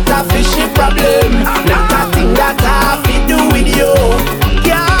vex, that a fishy problem. Not a thing that I fi do with you,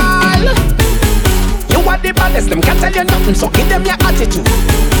 girl. You are the baddest, them can't tell you nothing, so give them your attitude.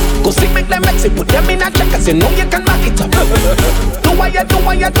 Go see, make them mix it, put them in a check, cause you know you can back it up. Do what you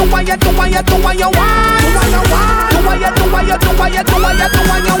want. Do what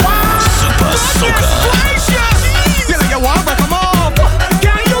you want. Supa Soca. You like your walk, come on.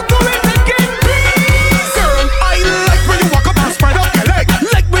 Can you do it again, please? Girl, I like when you walk up and spread out your leg.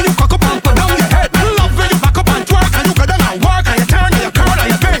 Like when you cock up and put down your head. Love when you back up and twerk and you go down and work and you turn and you curl and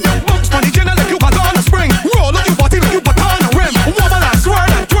you bend. Bumps on the chin like you got on a spring. Roll up your body like you put on a rim. Wobble and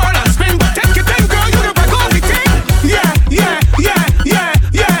swirl and twirl and spin. But take your thing, girl, you can break off the thing. Yeah.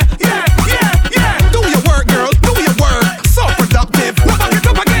 Do your work, girl, do your work. So productive. Now back it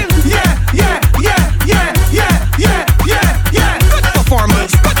up again. Yeah. Good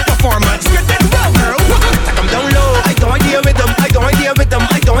performance. Get that well, girl. Take them down low. I don't deal with them.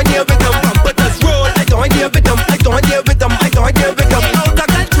 But that's roll. I don't deal with them. Out of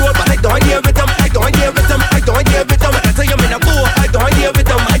control, but I don't deal with them. I tell you, I'm in a go. I don't deal with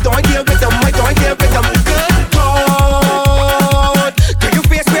them. Good God. Girl, you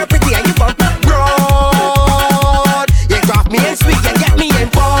face real pretty and you bump broad. You drop me in sweet, you get me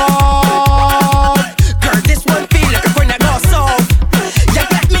involved. Girl, this one feel like a friend that goes soft. You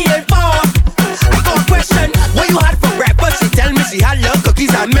get me involved. I got a question, what you had for breakfast? She tell me she had love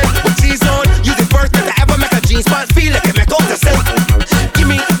cookies and milk with cheese on. You the first that I ever make a jeans pants feel like it make out the silk. Give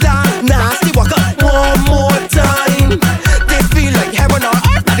me that nasty walk up one more time. This feel like heaven on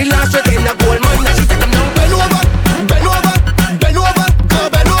earth. Now the last straight in the gold mine. Now she take them down. Bend over, girl,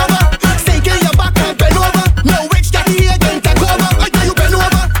 bend over. Sink in your back and bend over. No witch got the again, take over. I tell you bend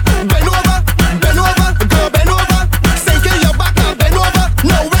over, girl, bend over. Sink in your back and bend over.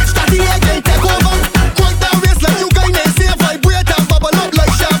 No witch got the again, take over. Quite that waist like you kind and say vibrate and bubble up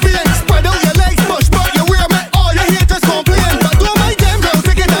like champagne. Spread out your legs, push back your rear, make all your haters complain. But don't mind them, girl,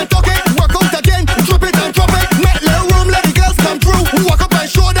 pick it and tuck it. Work out again, drop it and drop it. Make little room, let the girls come through. Walk up and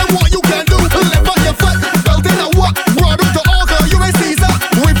show them what you can do. Left on your foot, belt in a walk. Broad out to all, girl, you ain't Caesar.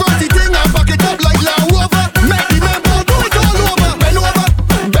 Reverse the thing and back it up like Land Rover. Make the man ball, do it all over. Bend over,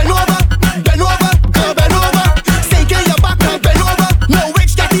 girl, bend over. Sink in your back and bend over. No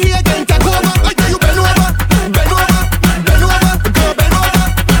witch got the again, take over. I tell you bend over, girl, bend over.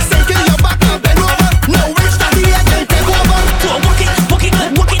 Sink in your back and bend over. No witch got the again, take over. So walk it good.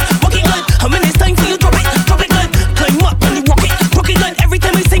 How many times for you drop it good? Climb up and you rock it good. Every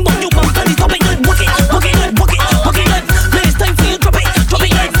time I sing, you bump and you top it good. Walk it good. Many times for you drop it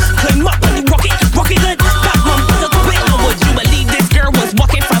good. Climb up and you rock it good. That bump is a top it. Would you believe this girl was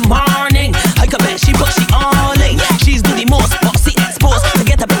walking from morning? I could bet she all in. She's do the most, bossy exposed to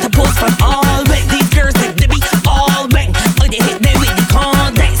get a better post from all way. These girls they be all bang. Oh, they hit them with the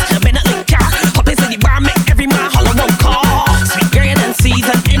contacts. I been at the car, hop into the bar, make every man holler one call. Sweet girl than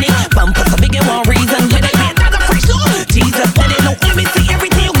season in it. Bump us a big and one reason. Let it be another fresh look. Jesus, let it know let me see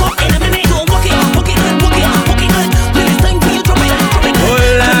everything you got in a minute. So walk it good. When it's time for you drop it good.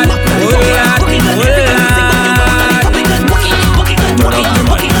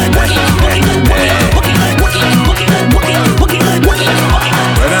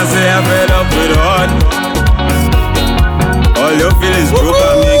 When I say I'm fed up with hard, all you feel is broke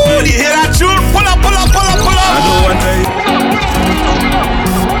and make it. You hear that tune? Pull up. I don't want to eat.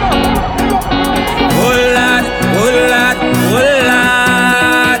 Whole lot.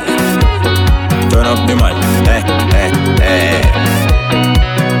 Turn up the mic. Hey.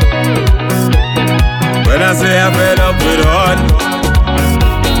 When I say I'm fed up with hard,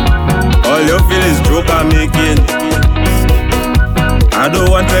 all you feel is broke and make it. I don't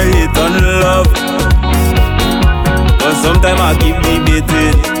want to hate on love, but sometimes I keep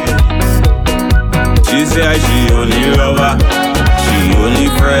debating. She say she only lover, she only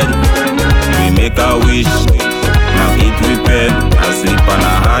friend. We make a wish, now eat with pen. I sleep and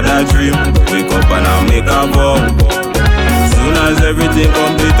I had a dream, wake up and I make a vow. Soon as everything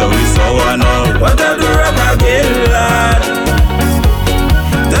complete, we saw one out. What I do wrong again, lad?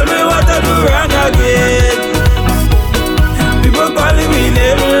 Tell me what I do wrong again.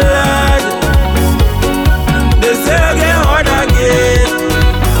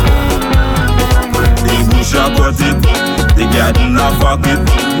 pocket.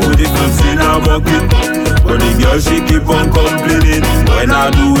 Put the clips in a bucket. But the girl she keep on complaining. When I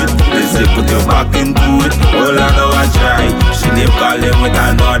do it, they say put your back into it. All I know I try. She name calling with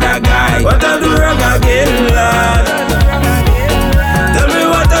another guy. What I do wrong again, lad? Tell me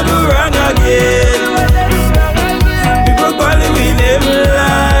what I do wrong again. People calling me name,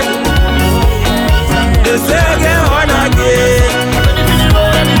 lad. They say I get on again.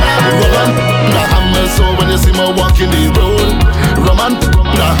 Roman, the hammer so when you see me walking the road. Roman,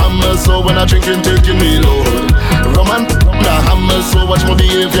 the hammer so when I drinking taking me load. Roman, the hammer so watch my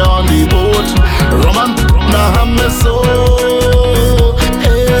behavior on the boat. Roman, the hammer so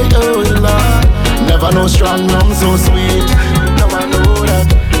hey oh Lord. Never know strong rum so sweet. Never know that.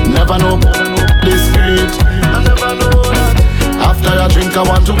 Never know this sweet. I never know that. After I drink I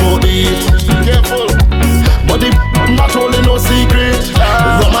want to go eat. Careful, but the not only no secret.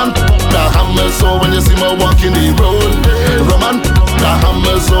 Roman, the hammer so when you see me walking the road. Roman, the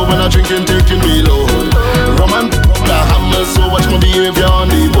hammer so when I drinking taking me load. Roman, the hammer so watch my behavior on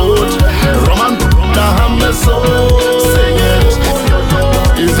the boat. Roman, the hammer so sing it.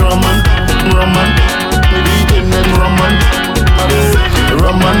 Is Roman, Roman, maybe in them Roman,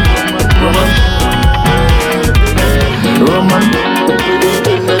 Roman, Roman, Roman, maybe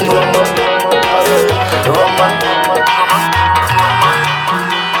in them Roman, Roman.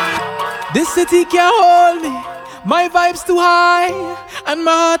 This city can't hold me, my vibe's too high. And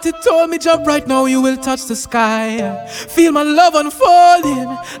my heart it told me jump right now, you will touch the sky. Feel my love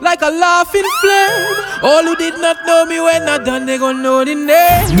unfolding like a laughing flame. All who did not know me when I done, they gon' know the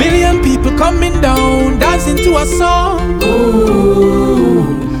name. Million people coming down, dancing to a song. Ooh,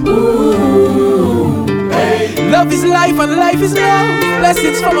 ooh, hey. Love is life and life is love,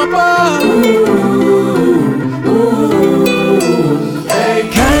 blessings from above. Ooh, ooh, hey.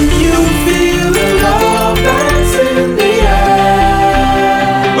 Can you feel the love that's in the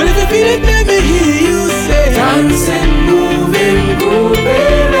air? Well, if you feel it, let me hear you say dancing, moving,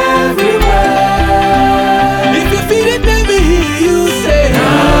 grooving everywhere. If you feel it, let me hear you say na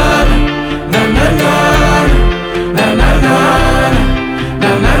na na na na na na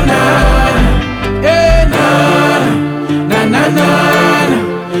na na na, hey na na na na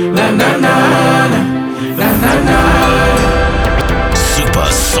na na na na na. Supa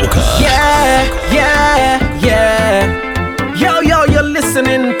Soca. Yeah, yeah, yeah. Yo, yo, you're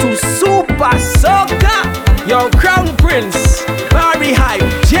listening to Supa Soca. Yo, Crown Prince, Barry Hype,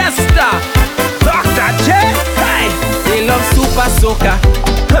 Jester, Dr. J. Hey, they love Supa Soca.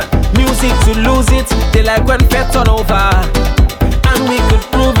 Music to lose it. They like when pets turn over. And we could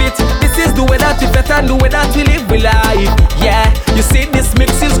prove it. This is the way that we bet and the way that we live we life. Yeah, you see this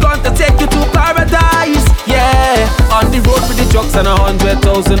mix is going to take you to paradise. Yeah, on the road with the trucks and 100,000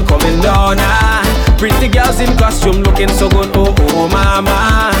 coming down. Pretty girls in costume looking so good. Oh, oh,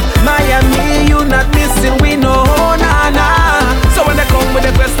 mama. Miami, you not missing. We know, nah, nah. So when they come with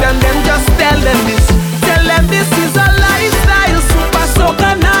a question, then just tell them this. Tell them this is a lifestyle. Supa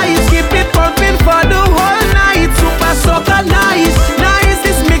Soca nice. Keep it pumping for the whole night. Supa Soca nice. Nice,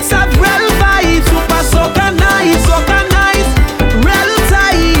 this mix up real vibes. Supa Soca nice. Soca nice. Real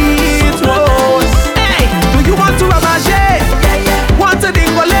tight. Whoa. Hey, do you want to ravage? Want to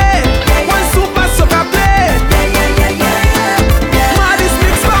dingole? Want Supa Soca play? This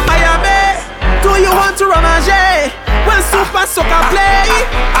mix from Miami. Do you want to ravage? When Supa Soca play?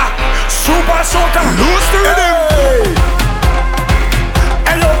 Supa Soca, lose the rhythm.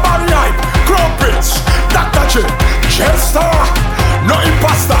 Hello, Barry Hype, Crown Prince, Dr. J, Jester, no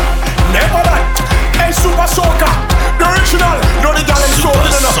imposter, never that. Hey, Supa Soca, the original, no the girl ain't sold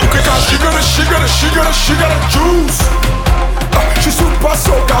enough. Because she got a juice. She Supa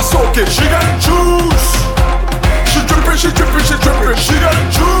Soca, soaking, she got a juice. She dripping, she got a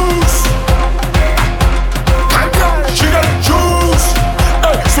juice. She got a juice.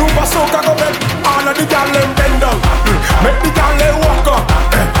 Hey, Supa Soca go make all of the girl them bend down. Make the girl them walk up.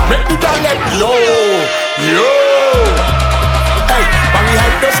 Make the girl them yo. Hey, Barry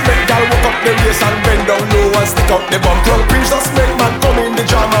Hype just make girl walk up the waist and bend down low and stick out the bum. Crown Prince just make man come in the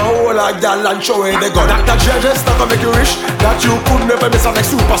jam and hold a girl and show her the gun. Dr. J just not gonna make you wish that you could never miss a like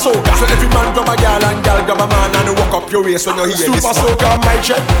Supa Soca. So every man grab a girl and girl grab a man and walk up your waist when you hear this. Supa Soca my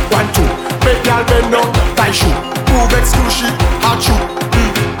check 1, 2. Make girl bend down, tie shoe. Move exclusive, hard shoe.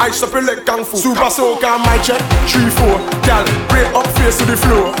 Ice up your leg kung fu. Supa Soca my check 3, 4. Girl break up face to the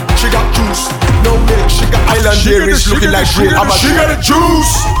floor. She got juice, no milk. She got island berries looking like real. She got a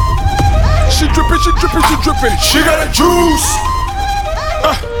juice. She dripping. She got a juice.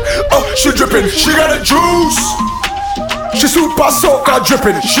 She dripping. She got a juice. She Supa Soca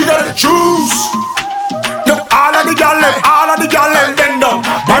dripping. She got a juice. No all of the gal them, all of the gal them bend down.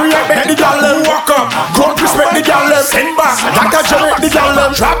 Barry up, make the gal them walk up. Go respect the gal them, send back. Dr. J make the gal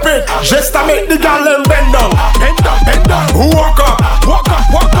them drop it. Just to make the gal them bend down. Bend down, bend down. Walk up, walk up,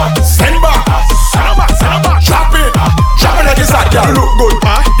 walk up. Send back, send back, send back. Drop it, drop it like it's hot, girl. You look good,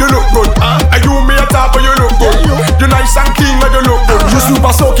 you look good. And you me a top, but you look good. You nice and clean, but you look good. You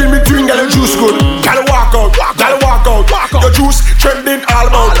super soaking between, girl, your juice good. Gotta walk out, gotta walk out. Your juice trending all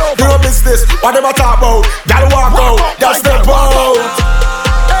about. You know business, what them a talk about? Gotta walk out, gotta step out.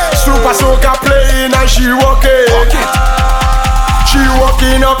 Supa Soca playing and she walking. She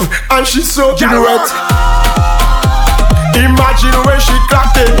walking up and she soaking wet. Imagine when she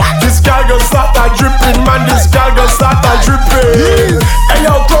clocked it. This girl gonna start a dripping, man. This girl gonna start a dripping. Hey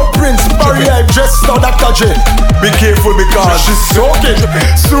yo, Crown Prince, Barry Hype, just now Dr. J. Be careful because she's soaking.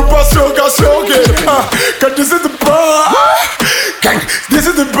 Supa Soca soaking. Cause this is the bar. This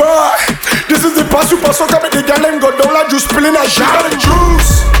is the bar. This is the bar. Supa Soca make the girl them go down like juice spilling a jar of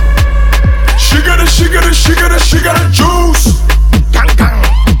juice. She got the juice.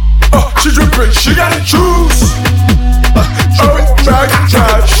 She dripping, she got the juice.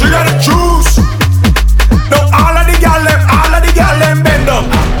 She got the juice. Now all of the gal them bend up.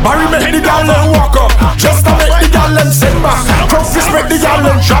 Barry make the gal them walk up. Just to make the gal them send back. Profis make the gal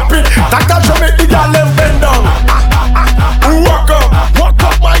them drop it. Dr. J make the gal them bend down. Walk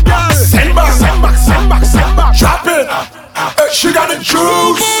up my gal. Send back, send back, send back, send back. Drop it. She got the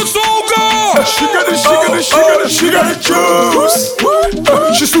juice. She got the juice.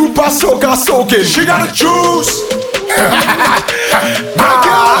 She Supa Soca soaking. She got the juice.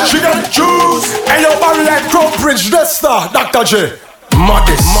 She got the juice. And your body like Crown Prince, Desta, Dr. J.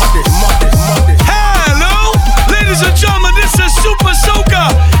 Modest. Hello, ladies and gentlemen, this is Supa Soca,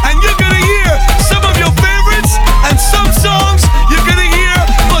 and you're gonna hear some of your favorites and some songs you're gonna hear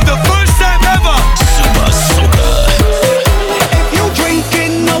for the first time ever. Supa Soca. If you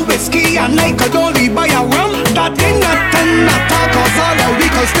drinking a whiskey and I could only buy a rum, that ain't nothing at all, cause all of we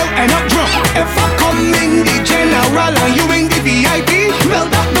could still end up drunk. If I come in the general and you in the VIP, well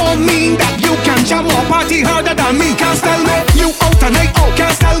that don't mean that you can jam or party harder than me. Can't tell me you out and I out,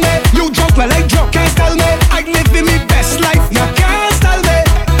 can't tell me you drunk well I drunk, can't tell me I live in my best life, you can't tell me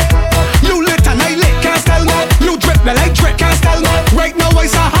you lit and I lit, can't tell me you drip well I drip, can't tell me right now I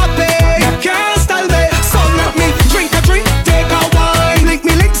so happy, you can't tell me. So let me drink a drink, take a wine, link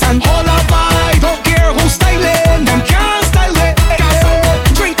me links and all a vibe. Don't care who's styling, them can't style me.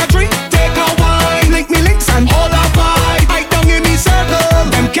 Drink a drink, take a wine, link me links and all a vibe. I don't give me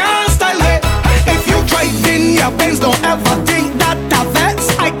circle, them can't style me. If you drive in your Benz, don't ever think that a vex.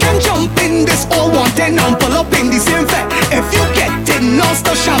 I can jump in this old 110 and pull up in the same vet. If you get in lost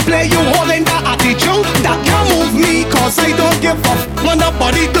the champagne, you holding that attitude, that can't move me, cause I don't give up. When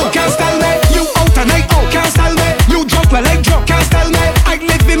nobody do, can't style me. You out and I out, can't style me. You drunk well I drunk, can't style me. I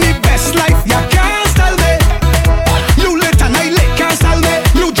live in my best life, you can't style me. You lit and I lit, can't style me.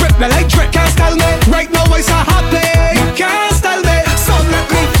 You drip well I drip, can't style me. Right now I so happy, you can't style me. So let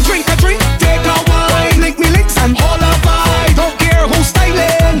me drink a drink, take a wine, link me links and all a vibe. Don't care who's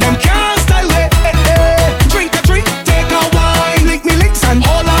styling, them can't style me. Drink a drink, take a wine, link me links and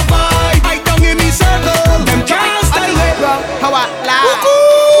all a vibe. I don't give me circle, them can't style me. How I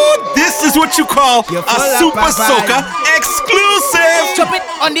lie. This is what you call a Supa Soca exclusive. Chop it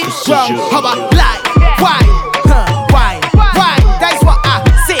on the ground. How I lie. Why? Why? That's what I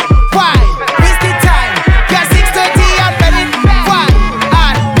say. Why? Waste the time. Yeah, 6:30 I'm ready. Why?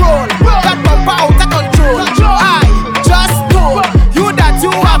 I roll. That bumper out of control. I just know you that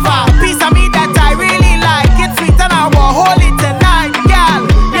you have a piece of me that I really like. It's sweet and I will hold it tonight. Girl,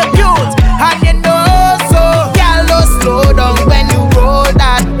 you're cute and you know so. Girl, no slow down when you roll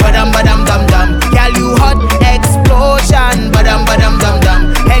that. Badam badam dum dum. Girl, you hot explosion. Badam badam dum dum.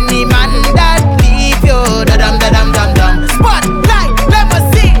 Any man that leave you.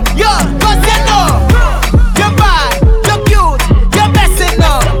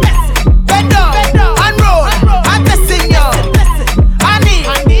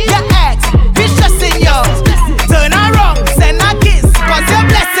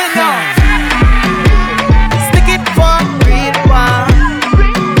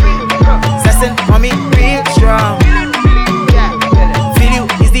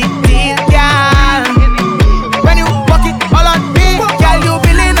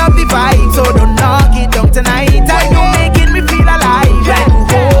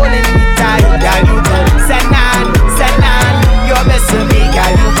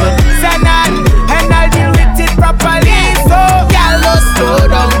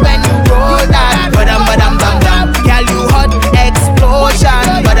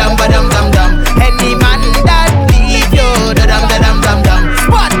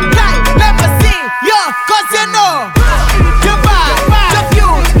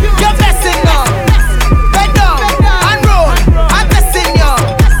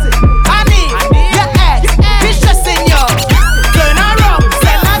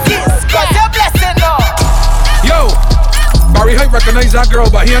 recognize that girl,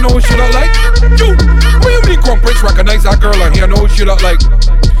 but he know who she look like. You, what you mean Crown Prince recognize that girl and he know who she look like?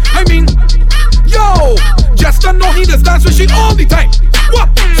 I mean, yo, just don't know he just dance with she all the time.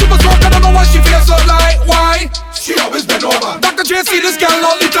 What? Supa Soca, I don't know what she feels so like. Why? She always been over. Dr. J see this girl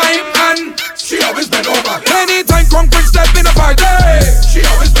all the time and she always been over. Anytime Crown Prince step in a party, she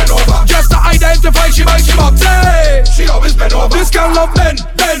always been over. Just to identify she might she back day. She always been over. This girl love Ben.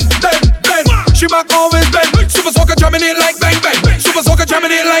 She back always bend. Supa Soca jamming it like bang bang. Supa Soca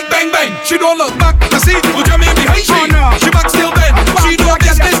jamming it like bang bang. She don't look back to see who jamming behind she. She back still bend. She do a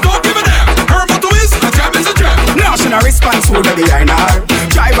guess this, don't give a damn. Her motto is a jam is a jam. Now she no response who the behind her.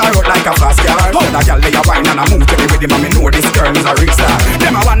 Drive her out like a fast car. How the girl lay a wine and a move to the rhythm and me know this girl is a real star.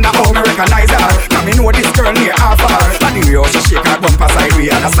 Them a wonder how me recognize her. Cause me know this girl near her far. And the way how she shake her bumper side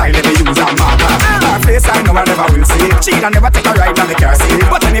way and the style let me use her marker. Her face I know I never will see. She don't never take a ride on the car seat.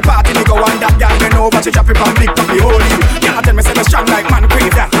 But any party me go on that girl me know. But she drop it from big puppy holy. Girl tell me say me strong like man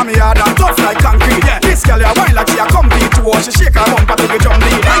crave. Yeah, and me hard and tough like concrete. Yeah, this girl a wine like she a compete to her. She shake her bumper to the drum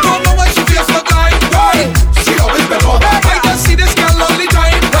beat. I don't know what she feels like. Why? She always been over. I just see this girl all the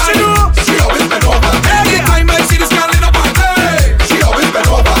time. She always been over. Every time I see this girl in a party, she always been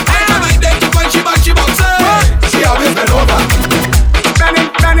over. I can identify she back say. She always been over.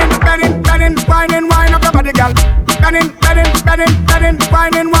 Bending, whining, wine up your body, girl. Bending,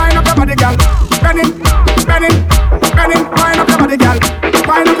 whining, wine up your body, girl. Bending, wine up your body, girl.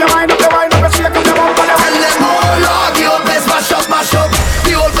 Wine up your shake up your bumper. Tell them, oh Lord, the old place mash up.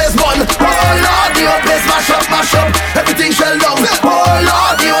 The old place burn. Oh Lord, the old place mash up. Everything shell down. Oh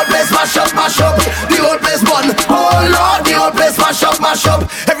Lord, the old place mash up. The old place burn. Oh Lord, the old place mash up.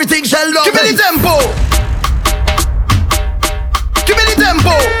 Everything shell down. Give me the tempo. Give me the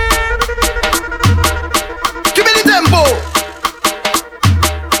tempo. Give me the tempo.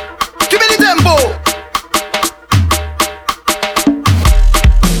 Give me the tempo.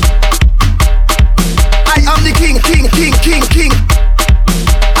 I am the king.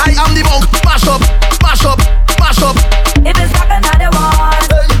 I am the monk. Mash up. If it's rockin' at the wall,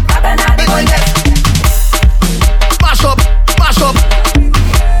 rockin' at the wall. Mash up.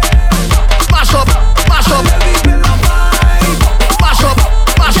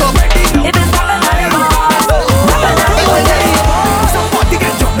 If it's rockin' at the wall, rockin' at the wall. Somebody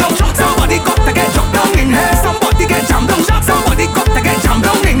get jumped down, somebody got to get jumped down in here. Somebody get jammed down, somebody got to get jammed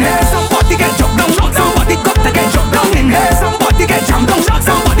down in here. Somebody get jumped down, somebody got to get jumped down in here. Somebody get jammed down,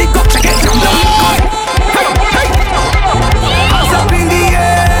 somebody got to get jammed down. Hands up in the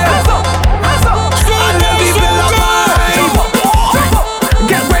air, hands up. And every bill of wine.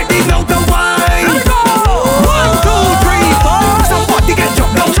 Get ready now to wine. 1, 2, 3, 4. Somebody get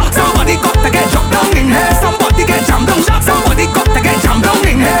jumped down, somebody got to get jumped down in here. Somebody get jammed down, somebody got to get jammed down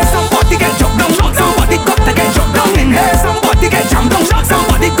in here. Somebody get jumped down, somebody got to get jumped down in here. Somebody get jammed down,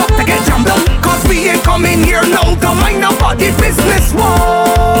 somebody got to get jammed down. Cause we ain't coming here now to mind nobody business.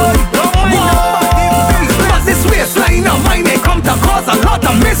 But this waistline of mine ain't come to cause a lot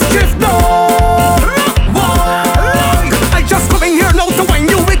of mischief. No. I just coming here now to wind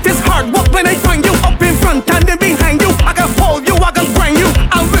you with this hard work. When I find you up in front and then behind you, I can hold you, I can grind you.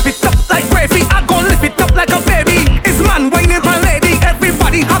 I'll rip it up like gravy, I gon' lift it up like a baby. It's man whining for lady,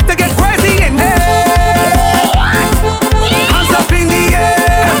 everybody have to get crazy in here. Hands up in the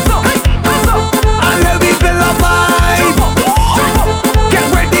air, hands up. And every bill of vibe. Get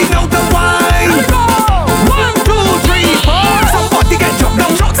ready now to wine. 1, 2, 3, 4. Somebody get jumped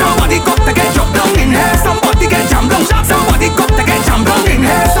down, somebody got to get jumped down in here. Somebody get jammed down, somebody got to get jammed down in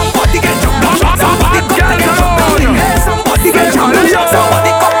here. Somebody get jumped down, somebody got to get jumped down in here. Somebody get jammed down,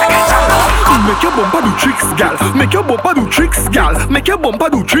 somebody got to get jammed down. Make your bumper do tricks, gal. Make your bumper do tricks, gal. Make your bumper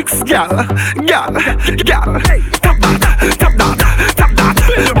do tricks, gal. Gal. Tap that, tap that, tap that.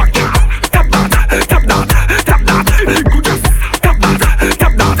 Tap that, tap that, tap that. You just tap that,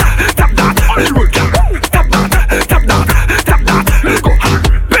 tap that, tap that. On the road, gal. Tap that, tap that, tap that. Go hard,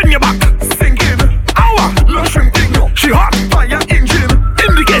 bend your back, sinking. Hour, long shrinking. She hot, fire engine.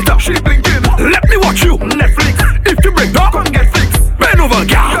 Indicator, she blinking. Let me watch you, Netflix. If you break down, come get fixed. Bend over,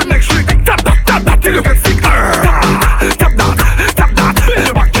 gal. Your next trick. Tap that, till you get sick. Tap that, bend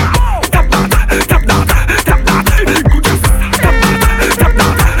your back, gal. Tap that, tap that. You just tap that.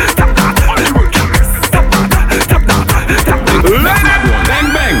 On the road, gal. Tap that. Bang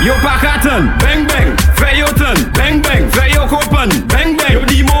bang, yo Pakatan. Bang bang, Feyotan. Bang bang, Feyokopan. Bang bang, yo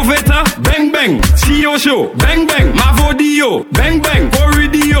Dimoveta. Bang bang, CEO show. Bang bang, Mavodio. Bang bang,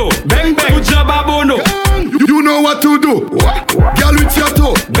 Corridio. Bang bang, Ujababono. You know what to do. Girl with your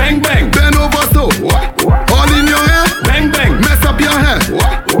toe. Bang bang, bend over so. All in your hair. Bang bang, mess up your hair.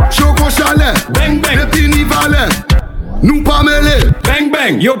 Choco chalet. Bang bang, Epini valet. Nous pas mêler.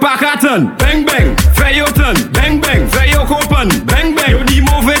 yo Pakaton, bang bang, Fayoton, bang bang, Fayokopan, bang bang, yo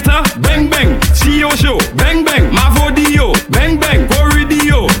Dimoveta, bang bang, CEO show, bang bang, Mavodio, bang bang,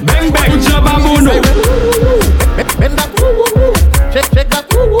 Corridio, bang bang, Jababono. Bend that, shake that,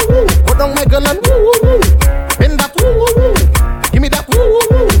 put down my girl and bend that, give me that,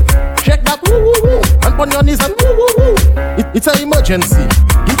 shake that, and put your knees and it's an emergency.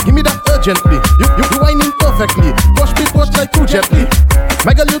 Give me that urgently. You whining perfectly. Push me like too gently.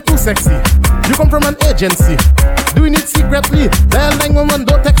 My girl, you too sexy. You come from an agency. Doing it secretly. Dial 911,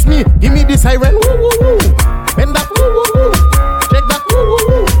 don't text me. Give me the siren. Bend that. Shake that.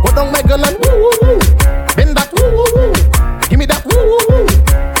 Put down my girl and bend that. Give me that.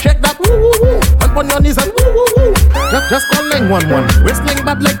 Shake that. And put your knees and just call 911. Whistling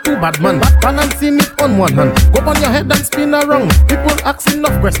bad like two bad man. Balancing it on one hand. Go on your head and spin around. People asking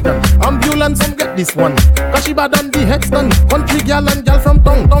enough questions. Ambulance, come get this one. Cause she bad and the head's done. Country girl and girl from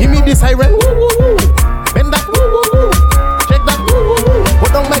town. Give me the siren. Bend that. Shake that.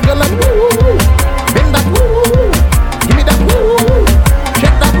 Put down my girl and bend that. Give me that.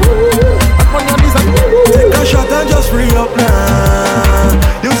 Shake that. Up on your knees and take a shot and just free up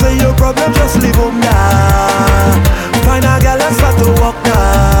now. You say your problem, just leave them now. Find a girl and start to walk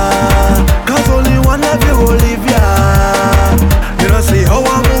now. Cause only one of you will leave ya. You don't see how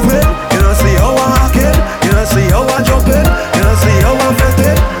I'm moving. You don't see how I'm acting. You don't see how I'm jumping. You don't see how I'm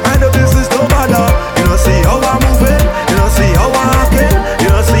festing. I know this is no matter. You don't see how I'm moving. You don't see how I'm acting. You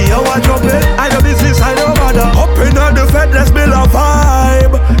don't see how I'm jumping. I know this is no matter. Up in on the fed, let's build a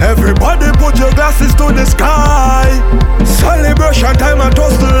vibe. Everybody put your glasses to the sky. Celebration time and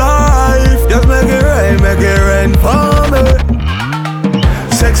toast to life. Just make it rain for me.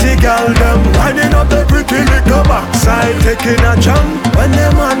 Sexy girl, them winding up the pretty little backside. Taking a jump when the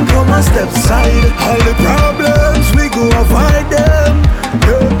man come a step side. All the problems, we go avoid them.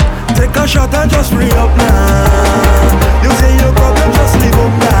 Yeah. Take a shot and just free up now. You say your problem, just leave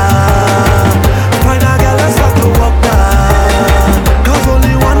them now. Find a girl and start to walk down. Cause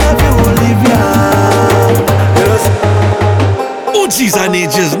only one of you will leave ya. Bunji's and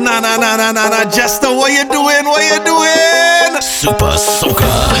ages, nah, Jester, what you doing? Supa Soca.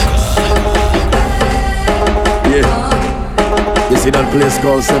 Yeah, you see that place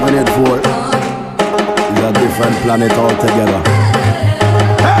called 784? It's a different planet altogether.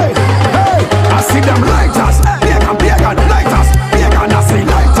 Hey, I see them lighters, pagan lighters, pagan I see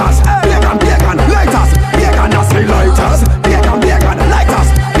lighters, pagan lighters, pagan I see lighters, pagan lighters,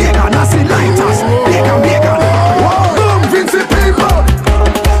 pagan I see lighters, pagan. Boom, Vincent people,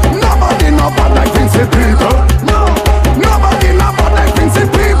 nobody know bad like Vincent people. Nobody know bad like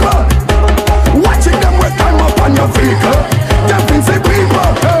Vincent people. Watching them with time up on your vehicle. Them Vincent people.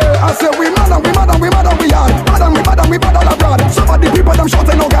 Hey, I say we mad and we hard. Bad and we bad all abroad. Some of the people them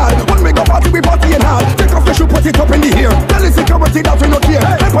shouting no God. When we go party, we party in hard. Take off the shoe, put it up in the air. Tell the security that we no care.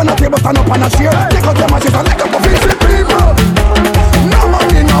 Step on the table, stand up on a chair. Take out their matches and let them go Vincent people.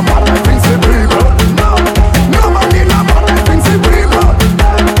 Nobody know bad like Vincent people. Nobody know bad like Vincent people.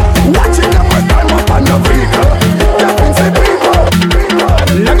 Watching them with time up on your vehicle.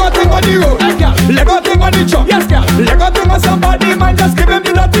 Lego thing on the road, Lego thing on the truck, yes girl. Lego thing on somebody, man, just give him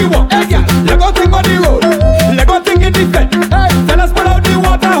the dirty walk, hey girl. Lego thing on the road, Lego thing in the bed, hey. Tell us put out the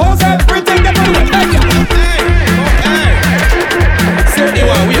water hose, everything get wet, hey girl. Say the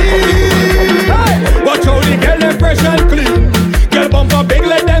one we come, watch how the girl impression clean. Girl bumper big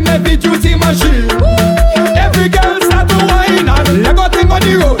like them heavy duty machine. Every girl start to whine and Lego thing on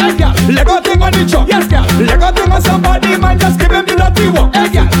the road, hey girl. Lego thing on the truck, yes girl. Lego thing on somebody, man, just give him the dirty walk, hey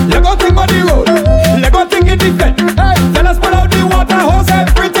girl. Lego thing on the road, Lego thing in the bed, hey. Tell us put out the water hose,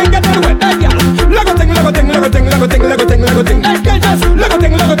 everything get wet, hey girl. Lego thing, hey girl. Just Lego thing, hey hey. Lego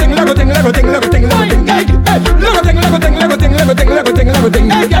thing, hey girl. Lego thing,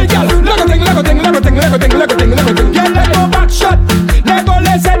 hey girl. Yeah, Lego back shot, Lego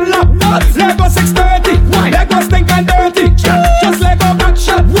let's head lap, Lego 630, Lego stink and dirty, just Lego back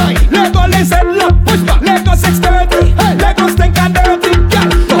shot, Lego let's head lap, push back, Lego 630, Lego stink and dirty,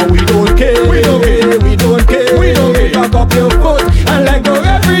 but we don't care, we don't care, back up your foot and Lego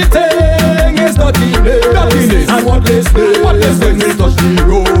everything is nothingness, and what this when we touch the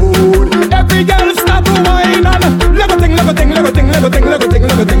road, every girl start to whine and Lego thing, hey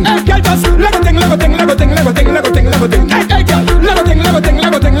girl, just Lego thing, hey girl, Lego thing, hey girl, Lego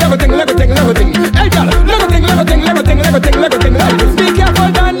thing, hey girl, be careful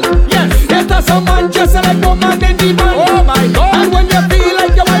then, yes, there's someone just like no man in the band, oh my God, and when you feel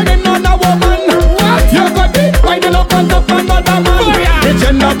like you're whining on a woman, what? You could be whining up on top of another man, it's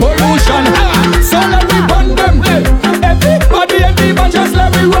in the pollution, so let me burn them, everybody just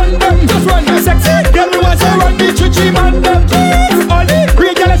let me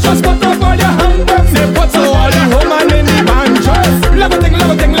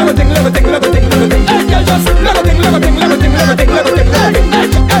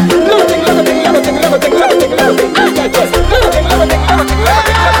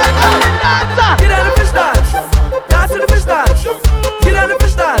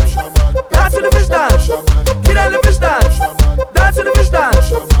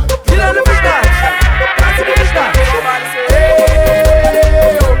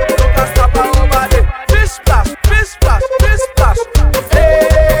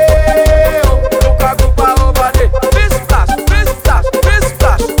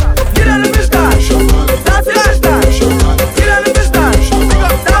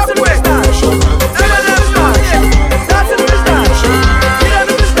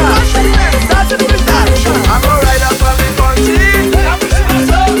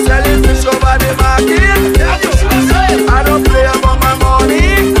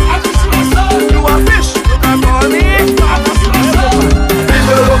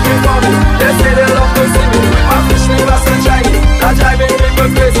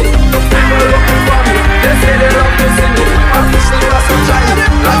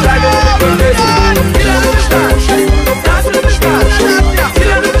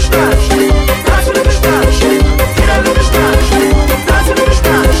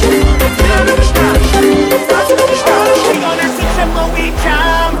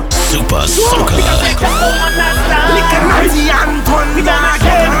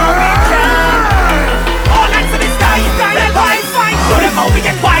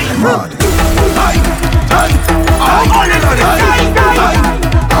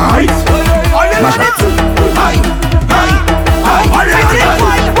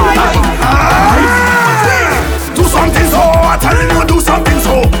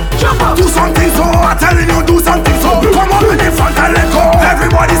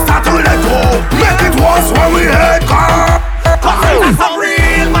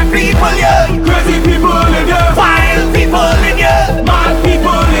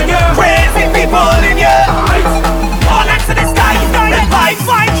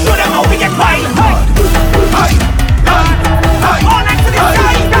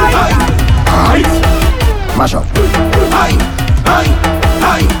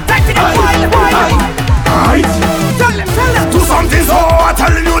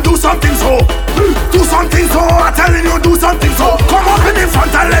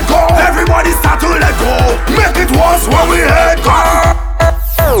we let go. Make it worse when we head go.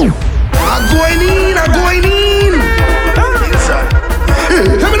 I'm going in. Inside.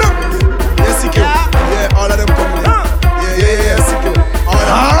 Hear me now. Yes, CQ. Yeah, all of them coming in. Yeah, CQ.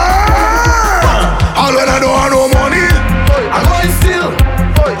 All when I don't have no money, I'm going still.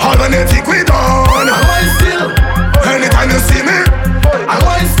 All when they think we done, I'm going still. Anytime you see me, I'm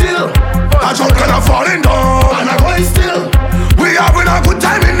going still. I jump and I'm falling down, and I'm going still. We having a good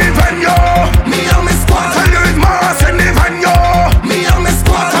time in the venue. Me and my squad. Tell you it's mass in the venue. Me and my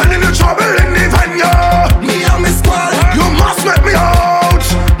squad. Tell you the trouble in the venue. Me and my squad. You must let me out.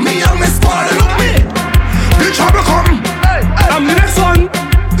 Me and my squad. Look me. The trouble come. I'm the next one.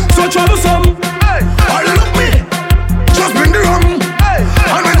 So troublesome. All you look me. Just bring the rum.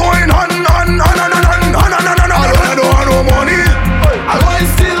 And we going on. All when I don't have no money, I'm going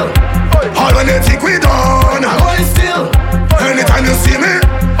still. All when they think we done, I'm going still. Anytime you see me,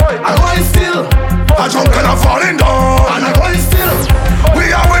 I'm going still. I jump and I'm falling down, and I'm going still.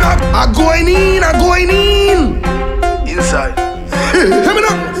 We are when I'm going in. Inside. Hear me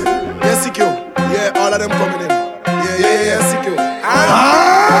now. Yeah, CQ. Yeah, all of them coming in. Yeah, CQ.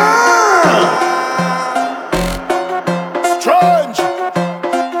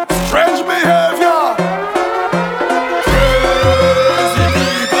 Strange behavior. Crazy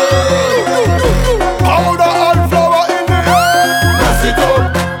people. Powder and flour in the air. Mess it up.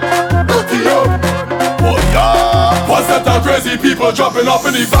 Dirty up. Oh yeah. What's that crazy people jumping up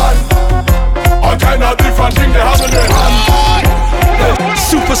in the van? All kind of different things they have in their hand.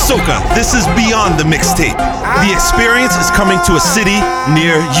 Supa Soca, this is beyond the mixtape. The experience is coming to a city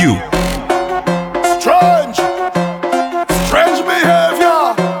near you. Strange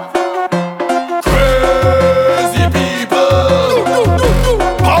behavior. Crazy people.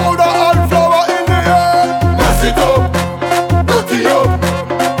 Powder and flour in the air. Mess it up. Dirty up.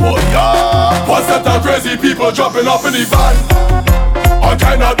 Oh yeah. What's that crazy people jumping up in the van? All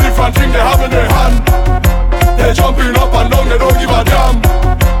kind of different things they have in their hand. They jumping up and down, they don't give a damn.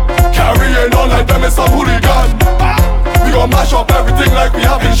 Carrying on like them is some hooligan. We gon' mash up everything like we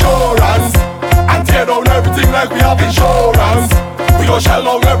have insurance, and tear down everything like we have insurance. We gon' shell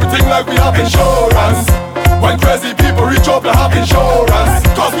down everything like we have insurance. When crazy people reach up, they have insurance,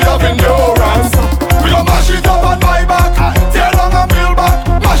 cause we have endurance. We gon' mash it up and buy back, tear down and build back.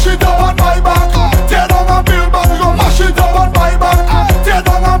 Mash it up and buy back, tear down and build back. We gon' mash it up and buy back, tear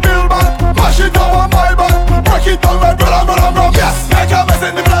down and build back. Mash it up and buy back, break it down like bread and rum. Yes, make a mess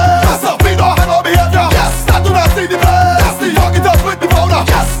in the place. Yes, we don't have no behavior. Yes, that do not see the place. Yes, the young it up with the powder.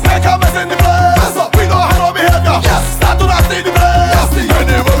 Yes, make a mess in the place. Yes, we don't have no behavior. Yes, that do not see the place. Yes,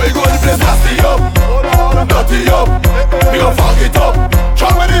 anywhere we go the place nasty up, dirty up. We gon' fuck it up.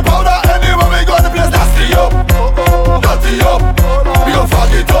 Try with the powder. Anywhere we go the place nasty up, dirty up. We gon'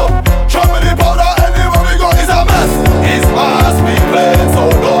 fuck it up. Try with the powder. Anywhere we go is a mess. It's mass we play, so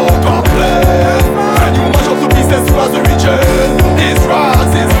don't complain. Can you mash up to pieces as we reach it? It's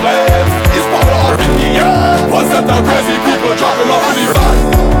rise, it's flames, it's powder up in the air. What's that crazy people dropping off in the van?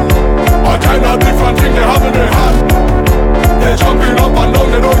 All kind of different things they have in their hand. They jumping up and down,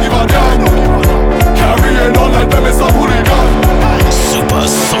 they don't give a damn. Carrying on like them is some hooligan. Supa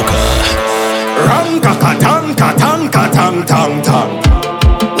Soca. Ram-ka-ka-tang, ka-tang, ka-tang, tang, tang.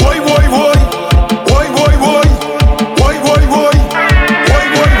 Woi, woi, woi. Woi, woi, woi. Woi, woi, woi. Woi,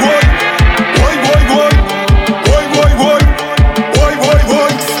 woi, woi. Woi, woi, woi. Woi, woi, woi. Woi, woi,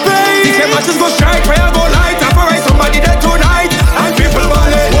 woi. These matches go strike, fire go light. Operate somebody there tonight, and people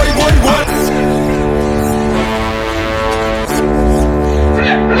want it. Woi, woi, woi.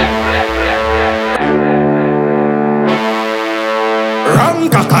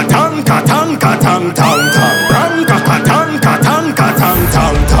 Ram-ka-ka-tang, ka-tang, ka-tang, tang, tang. Ram-ka-ka-tang, ka-tang, ka-tang,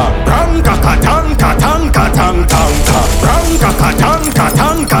 tang, tang. Ram-ka-ka-tang, ka-tang, ka-tang, tang, tang. Ram-ka-ka-tang,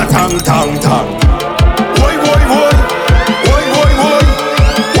 ka-tang, ka-tang, tang, tang. Woi, woi, woi. Woi, woi, woi.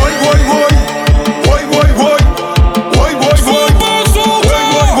 Woi, woi, woi. Woi, woi, woi. Woi, woi, woi. Woi,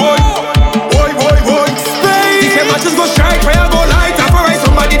 woi, woi. Woi, woi, woi. These matches go strike, fire go light. Operate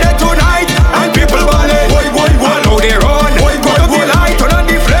somebody there tonight, and people want it. Woi, woi, woi. How they run? Woi, woi, woi. Turn on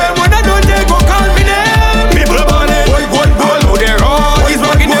the flame when I don't they go call me name. People want it. Woi, woi, woi. How they run? He's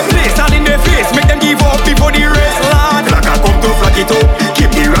back in the place, all in their face. Make them give up before the race, lad. Like I come to flag it up.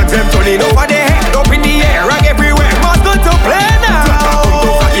 Keep the rats them turning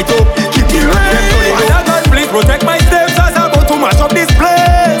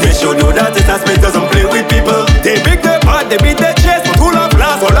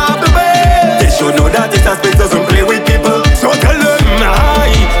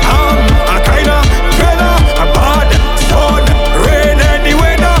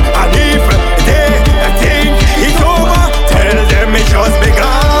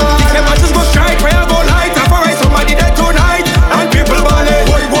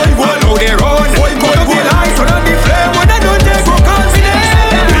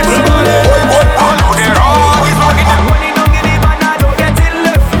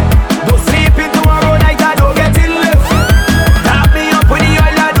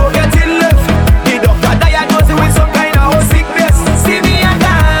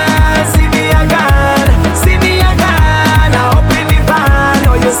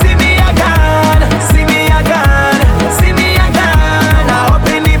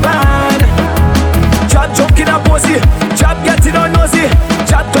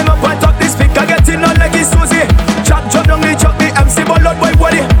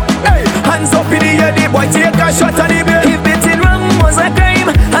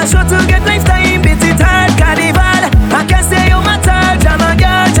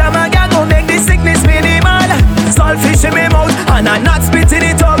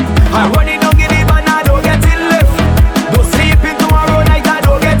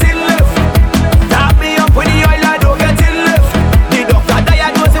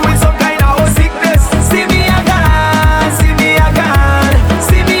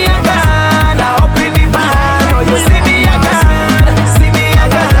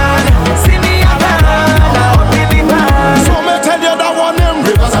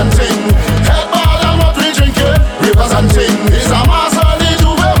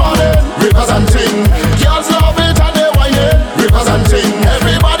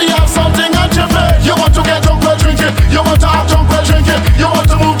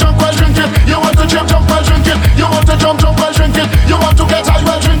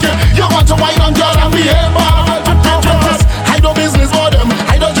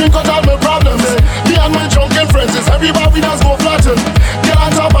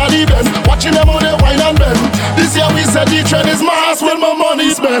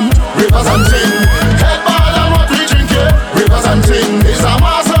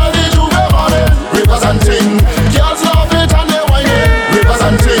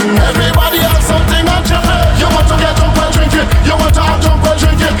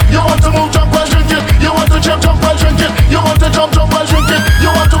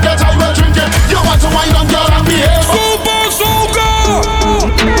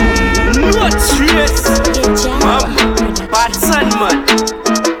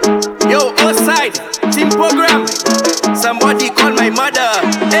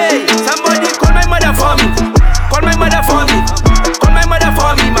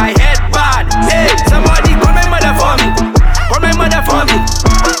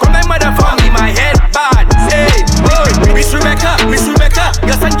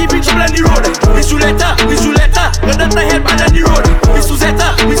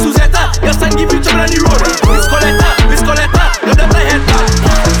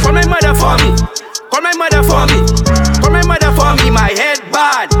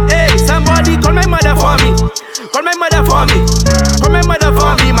mother for me. Call my mother for me. Call my mother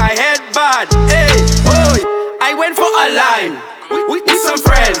for me. My head bad. Hey, boy. I went for a line with some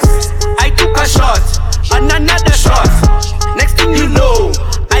friends. I took a shot and another shot. Next thing you know,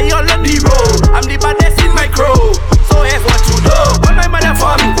 I all on the road. I'm the baddest in my crew. So here's what you do. Call my mother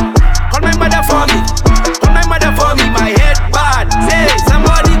for me. Call my mother for me. Call my mother for me. My head bad. Say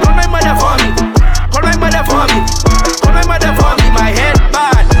somebody call my mother for me. Call my mother for me. Call my mother for me. My head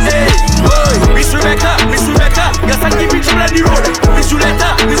bad. Hey, boy. Miss Rebecca. Yes, I give you trouble on the road. Miss Juletta.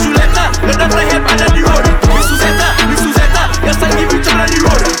 Let that my head bad on the road. Miss Suzetta. Yes, I give you trouble on the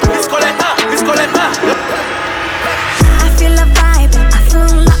road. Miss Coletta. I feel a vibe. I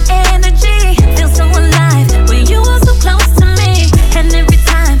feel my energy. Feel so alive when you are so close to me. And every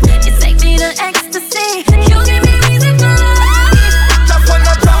time you take me to ecstasy, you give me reason for life. Just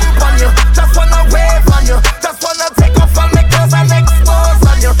wanna jump on you. Just wanna wave on you. Just wanna take off all my clothes and expose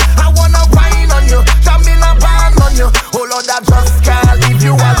on you. I wanna wine on you. Jump in a band on you. Oh Lord, I just can't leave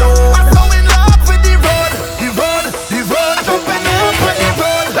you alone. I'm so in love with the road. Jumping up on the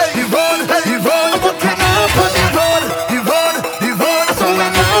road. The road. I'm walking up on the road. The road. So in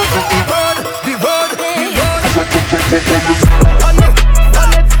love with the road. The road. On it.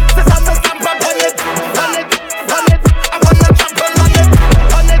 This I'm the stamp on it. I wanna trample on it.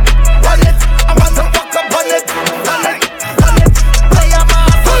 On it. I want to walk up on it. On it. Play a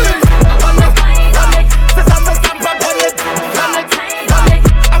mass on it. On it. This I'm the stamp on it. On it.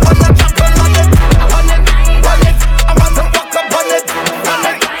 I wanna trample on it. On it. I want to walk up on it. On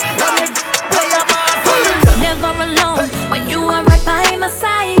it. Play a mass on it. Never alone when you are right by my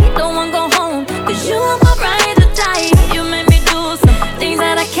side. Don't wanna go home 'cause you are my ride or die. You made me do some things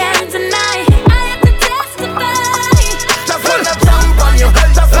that I can't deny. I have to testify. Just wanna jump on you.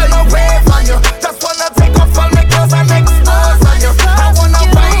 Just wanna wave on you. Just wanna take off all my clothes and expose on you. I wanna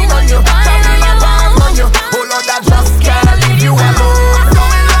wine on you. Jump in my band on you. Oh Lord, I just can't leave you alone. I'm so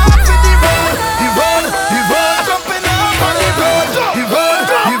in love with the road. Jumping up on the road. The road.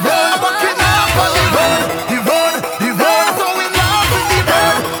 I'm walking up on the road. The road. I'm so in love with the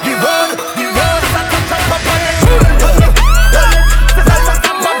road. The road. I can jump up on it. This I just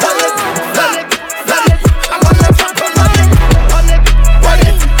jump up on it. I wanna trample on it.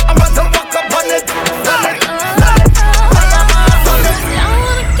 I want to walk up on it. I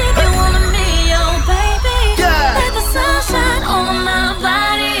wanna give you all of me, oh baby. Let the sunshine on my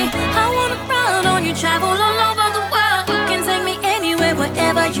body. I wanna run on you, travel all over the world. You can take me anywhere,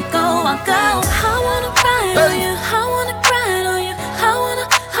 wherever you go, I'll go. I wanna ride on you, I wanna grind on you. I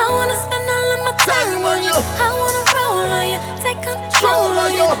wanna spend all of my time on you. I wanna roll on you, take control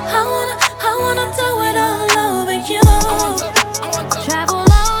on you. I wanna do it all over you. Travel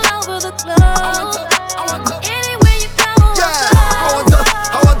all over the globe. Anywhere you go, I'll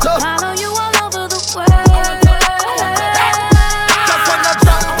go. Follow you all over the world. Just wanna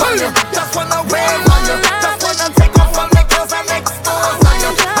jump on you. Just wanna wave on you. Just wanna take off all my clothes and expose on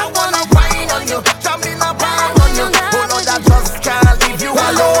you. I wanna wine on you. Jump in a band on you. Oh Lord, I just can't leave you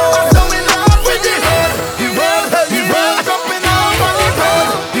alone. I'm so in love with the road. Jumping up on the road.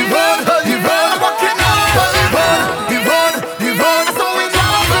 The road. I'm walking up on the road. The road. I'm so in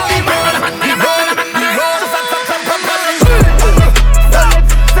love with the road. The road. Just a stamp on it.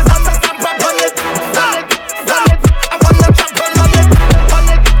 This I'm the stamp on it. I wanna trample on it.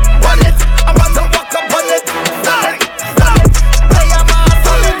 I want to walk up on it. Play a mass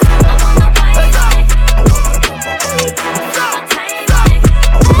on it.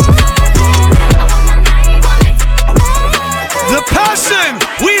 The passion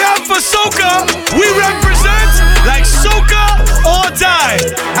we have for soca, we represent like soca or die.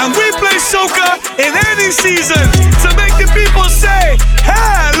 And we play soca in any season to make the people say,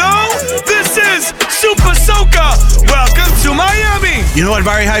 hello, this is Supa Soca. Welcome to Miami. You know what,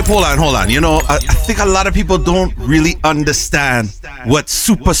 Barry Hype? Hold on. You know, I think a lot of people don't really understand what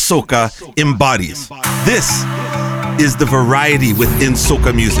Supa Soca embodies. This is the variety within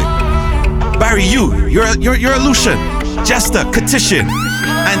soca music. Barry, you're a Lucian, Jester, Catition,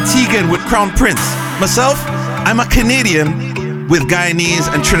 Antiguan with Crown Prince. Myself, I'm a Canadian with Guyanese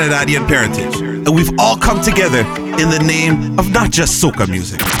and Trinidadian parentage. And we've all come together in the name of not just soca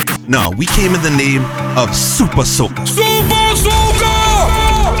music. No, we came in the name of Supa Soca. Supa Soca!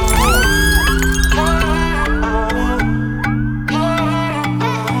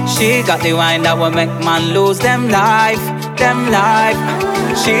 She got the wine that will make man lose them life.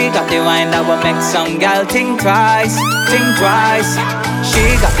 She got the wine that will make some gal think twice.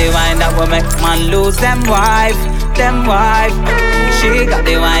 She got the wine that will make man lose them wife. She got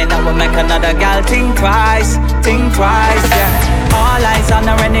the wine that will make another gal think twice, yeah. All eyes on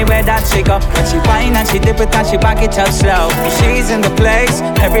her anywhere that she body go. When she whine and she dip it and she back it up slow. She's in the place,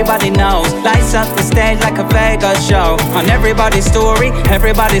 everybody knows. Lights up the stage like a Vegas show. On everybody's story,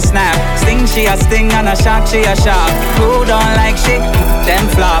 everybody's snap. Sting, she a sting, and a shock, she a shock. Who don't like she? Then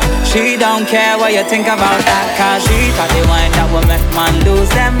flop. She don't care what you think about that, cause she got the wine that will make man lose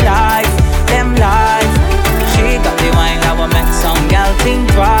them life, them life. She got the wine that will make some gal think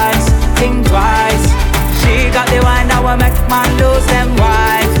twice, think twice. She got the wine that will make man lose them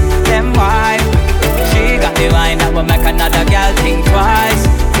wife, them wife. She got the wine that will make another gal think twice,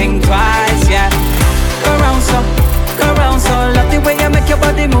 yeah. Go round so, love the way you make your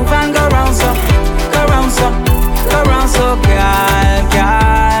body move and go round so, go round so, girl. Go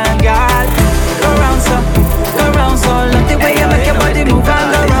round so, love the way you make your body move and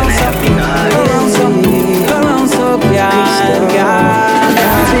go round so, girl.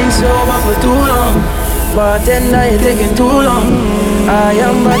 Everything's over for too long. Bartender, you're taking too long. I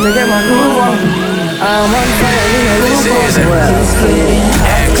am about to get my groove on. I'm on fire in a room. This is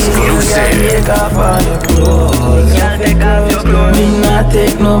exclusive. Take off all your clothes. Me not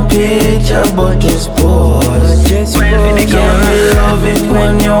take no picture, but just pose. Can't be love it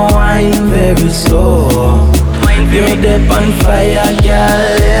when you whine very slow. You're dead on fire,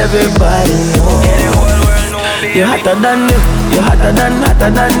 girl. Everybody know. You're hotter than them. You're hotter than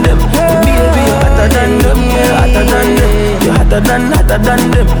them. Baby, you're hotter than them. You're hotter than them. You're hotter than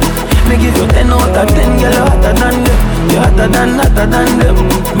them. Me give you 10 out of 10, girl. You're hotter than them. You're hotter than them.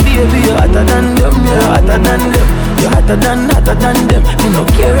 Baby, you're hotter than them. You're hotter than them. You're hotter than them. Me no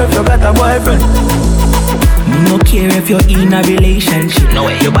care if you got a boyfriend. Me no care if you're in a relationship. No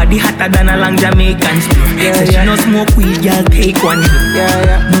way. Your body hotter than a long Jamaican stick. So she no smoke weed, girl, take one hit.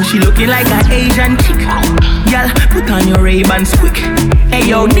 No, she looking like an Asian chick. Girl, put on your Ray-Bans quick. Hey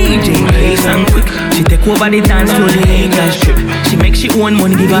yo, DJ, play some quick. She take over the dance to the Lakers trip. She make she own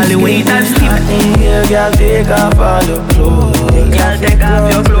money, give all the waiters tip. In here, girl, take off all your clothes. Girl, take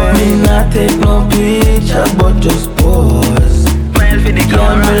off your clothes. Me not take no picture, but just pose. Girl, me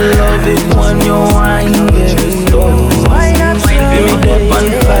love it when you whine very slow. You dead on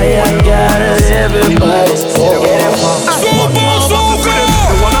fire, girl, everybody. Supa Soca.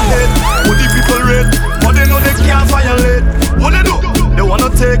 They wanna hate, what the people rate, but they know they can't violate. What they do? They wanna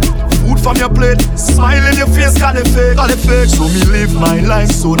take food from your plate, smile in your face, call it fake. So me live my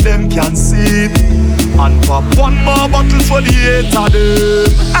life so them can see it, and pop one more bottle for the hate of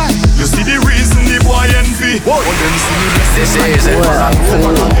them. You see the reason the boy envy. Oh, them see me this is exclusive.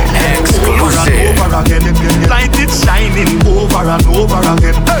 Over again, light it shining over and over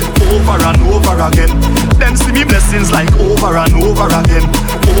again, over and over again. Them see me blessings like over and over again,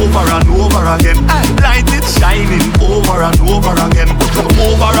 over and over again. Light it shining over and over again,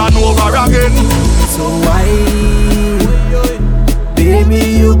 over and over again. So why, baby,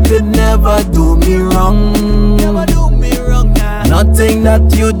 you could never do me wrong. Never do me wrong, nah. Nothing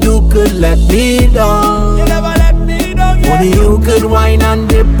that you do could let me down. You never let me down, yeah. Only you could whine and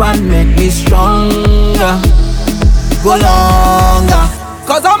dip and make me stronger. Go longer,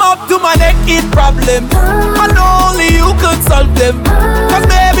 cause I'm up to my neck in problem, and only you could solve them. Cause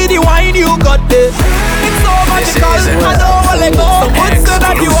baby, the wine you got there, it's so magical, I don't wanna let go. Someone said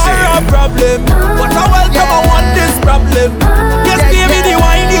that you are a problem, but I welcome, I want this problem. Yes, baby, the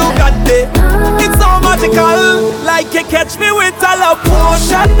wine you got there, it's so magical. Like you catch me with a love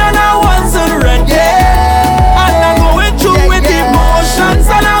potion and I wasn't ready, and I'm going through with emotions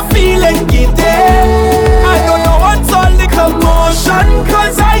and I'm feeling giddy. I don't know what's all the commotion,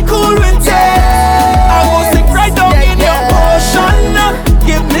 cause I cool with it. I go stick right down in your potion.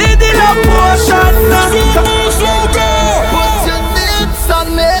 Give me the love potion. Put your lips on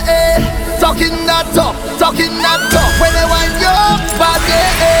me, talking that talk. When I want your body,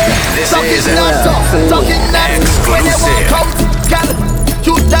 talking that when I walk out, girl,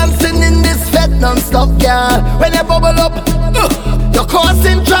 you dancing in this bed non-stop, girl. When you bubble up, you're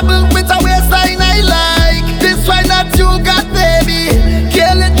causing trouble with a waistline I like. This why not you got, baby.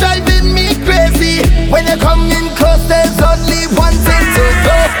 Girl, it's driving me crazy. When you come in close, there's only one thing to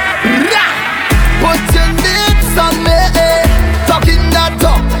do. Put your lips on me, talking that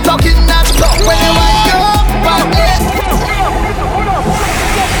talk. When you want your body,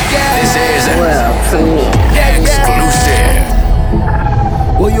 This is exclusive.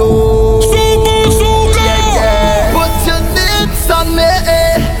 Oh yo, Supa Soca. Put your lips on me,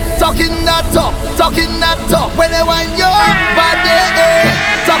 talking that talk. When I want your body,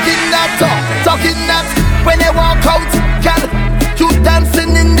 talking that. When I walk out, girl, you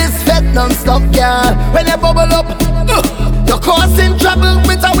dancing in this bed non-stop, girl. When I bubble up, you're causing trouble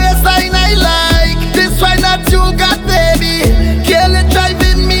with a waistline I like. This why not you got, baby. Girl, it's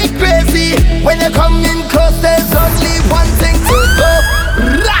driving me crazy.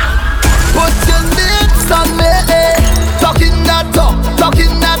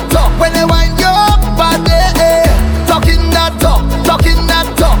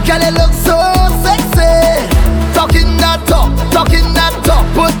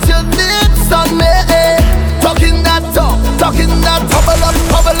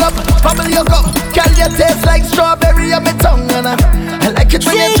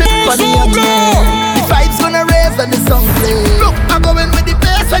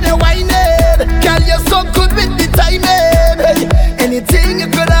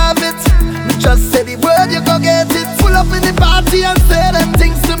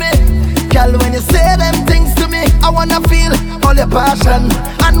 passion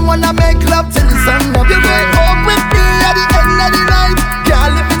and wanna make love till the sun up. You're going home with me at the end of the night,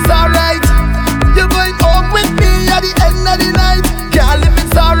 girl, if it's alright. You're going home with me at the end of the night, girl, if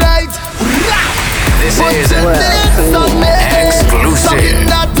it's alright. This Put is your lips on me, exclusive. Talking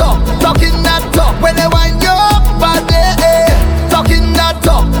that talk. When I wind your body, talking that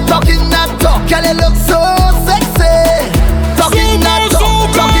talk. Girl, you look so sexy. Talking that talk.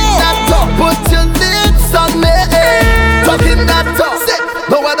 Put your lips on me, talking that talk.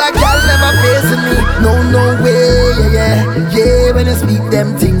 No other girl never facing me. No way, yeah. When you speak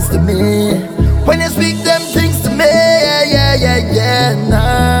them things to me, yeah,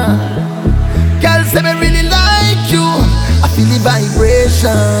 nah. Girl, say me really like you. I feel the vibration,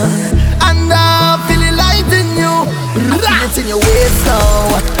 and I feel it light in you. I feel it in your waist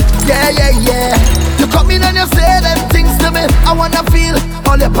now. Yeah. You come in and you say them things to me. I wanna feel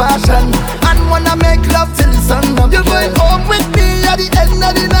all your passion and wanna make love till the sun up. You're going home with me at the end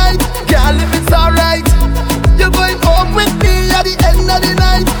of the night, girl, if it's alright. You're going home with me at the end of the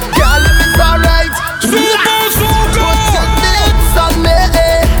night, girl, if it's alright. Supa Soca. Put your lips on me,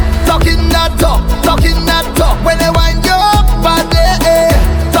 talking that talk. When I wind your body,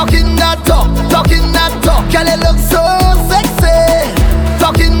 talking that talk. Girl, you look so sexy.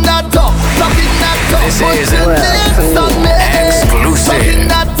 Talking that talk. This Put is your lips on me,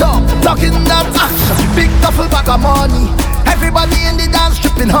 exclusive. talking that big duffel bag of money. Everybody in the dance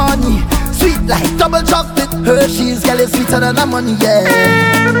stripping honey. Sweet like double chocolate Hershey's, girl, it's sweeter than the money, yeah.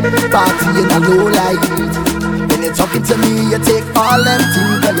 Party in a low light. When you're talking to me, you take all them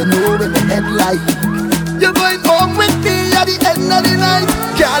things, girl, you know in the headlight. You're going home with me at the end of the night,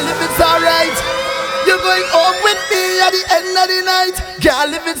 girl, if it's alright. You're going home with me at the end of the night, girl,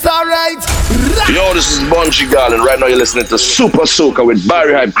 if it's alright. Yo, this is Bunji Garlin. Right now you're listening to Supa Soca with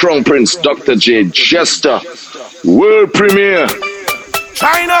Barry Hype, Crown Prince, Dr. J, Jester. World premiere.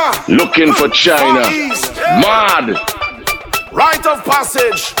 China. Looking for China. Mad. Rite of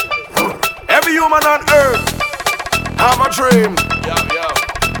passage. Every human on earth have a dream.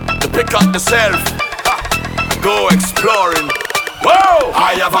 To pick up the self. Go exploring. Whoa!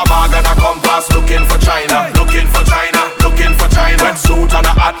 I have a bag and a compass looking for China. Wetsuit and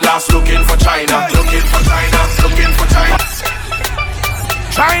a atlas looking for China.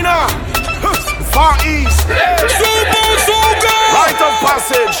 China! Far East! Supa Soca! Rite of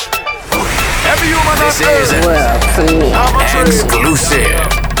passage! Every human on earth have a dream.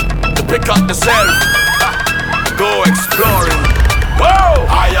 Exclusive. To pick up the self. Go exploring. Whoa!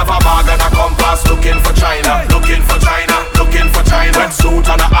 I have a bag and a compass looking for China. Wetsuit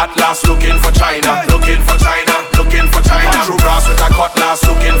and a atlas looking for China. True grass with a cutlass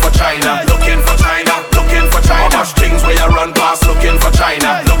looking for China. How much things where you run past looking for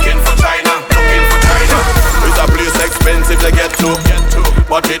China. It's a place expensive to get to,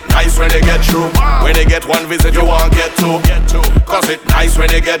 but it nice when they get through. When they get one visit you won't get to, cause it nice when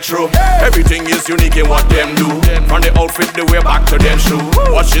they get through. Everything is unique in what them do. From the outfit the way back to them shoe.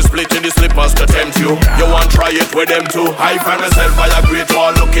 Watch you split in the slippers to tempt you. You want try it with them too. I find myself by a great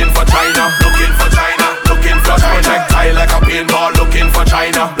wall looking for China. Projectile like a paintball looking for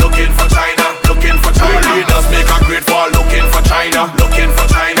China. Leaders make a great wall looking for China. Me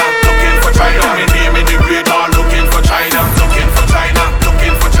name in the great wall looking for China.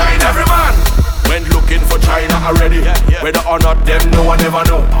 Every man went looking for China already. Whether or not them, no one ever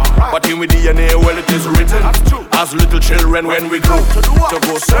know. But in with DNA, well it is written. As little children when we grew to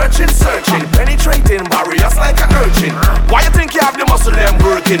go searching, penetrating barriers like a urchin. Why you think you have the muscle them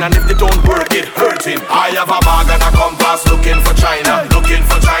working, and if they don't work it hurting? I have a bag and a compass looking for China.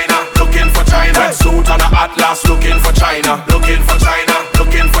 Wetsuit and a atlas looking for China.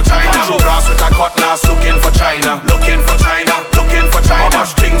 True grass with a cutlass looking for China. How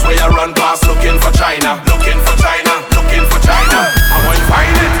much things where you run past looking for China. I'm going to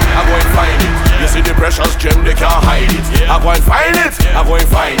find it. You see the precious gem, they can't hide it. I'm going to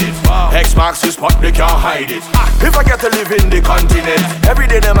find it. X marks the spot, they can't hide it. If I get to live in the continent, every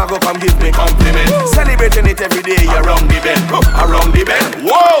day them I go come give me compliment. Celebrating it every day around the bend.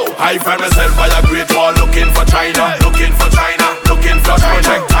 Whoa! I find myself by a great wall looking for China.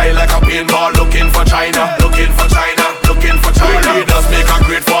 Projectile like a paintball looking for China.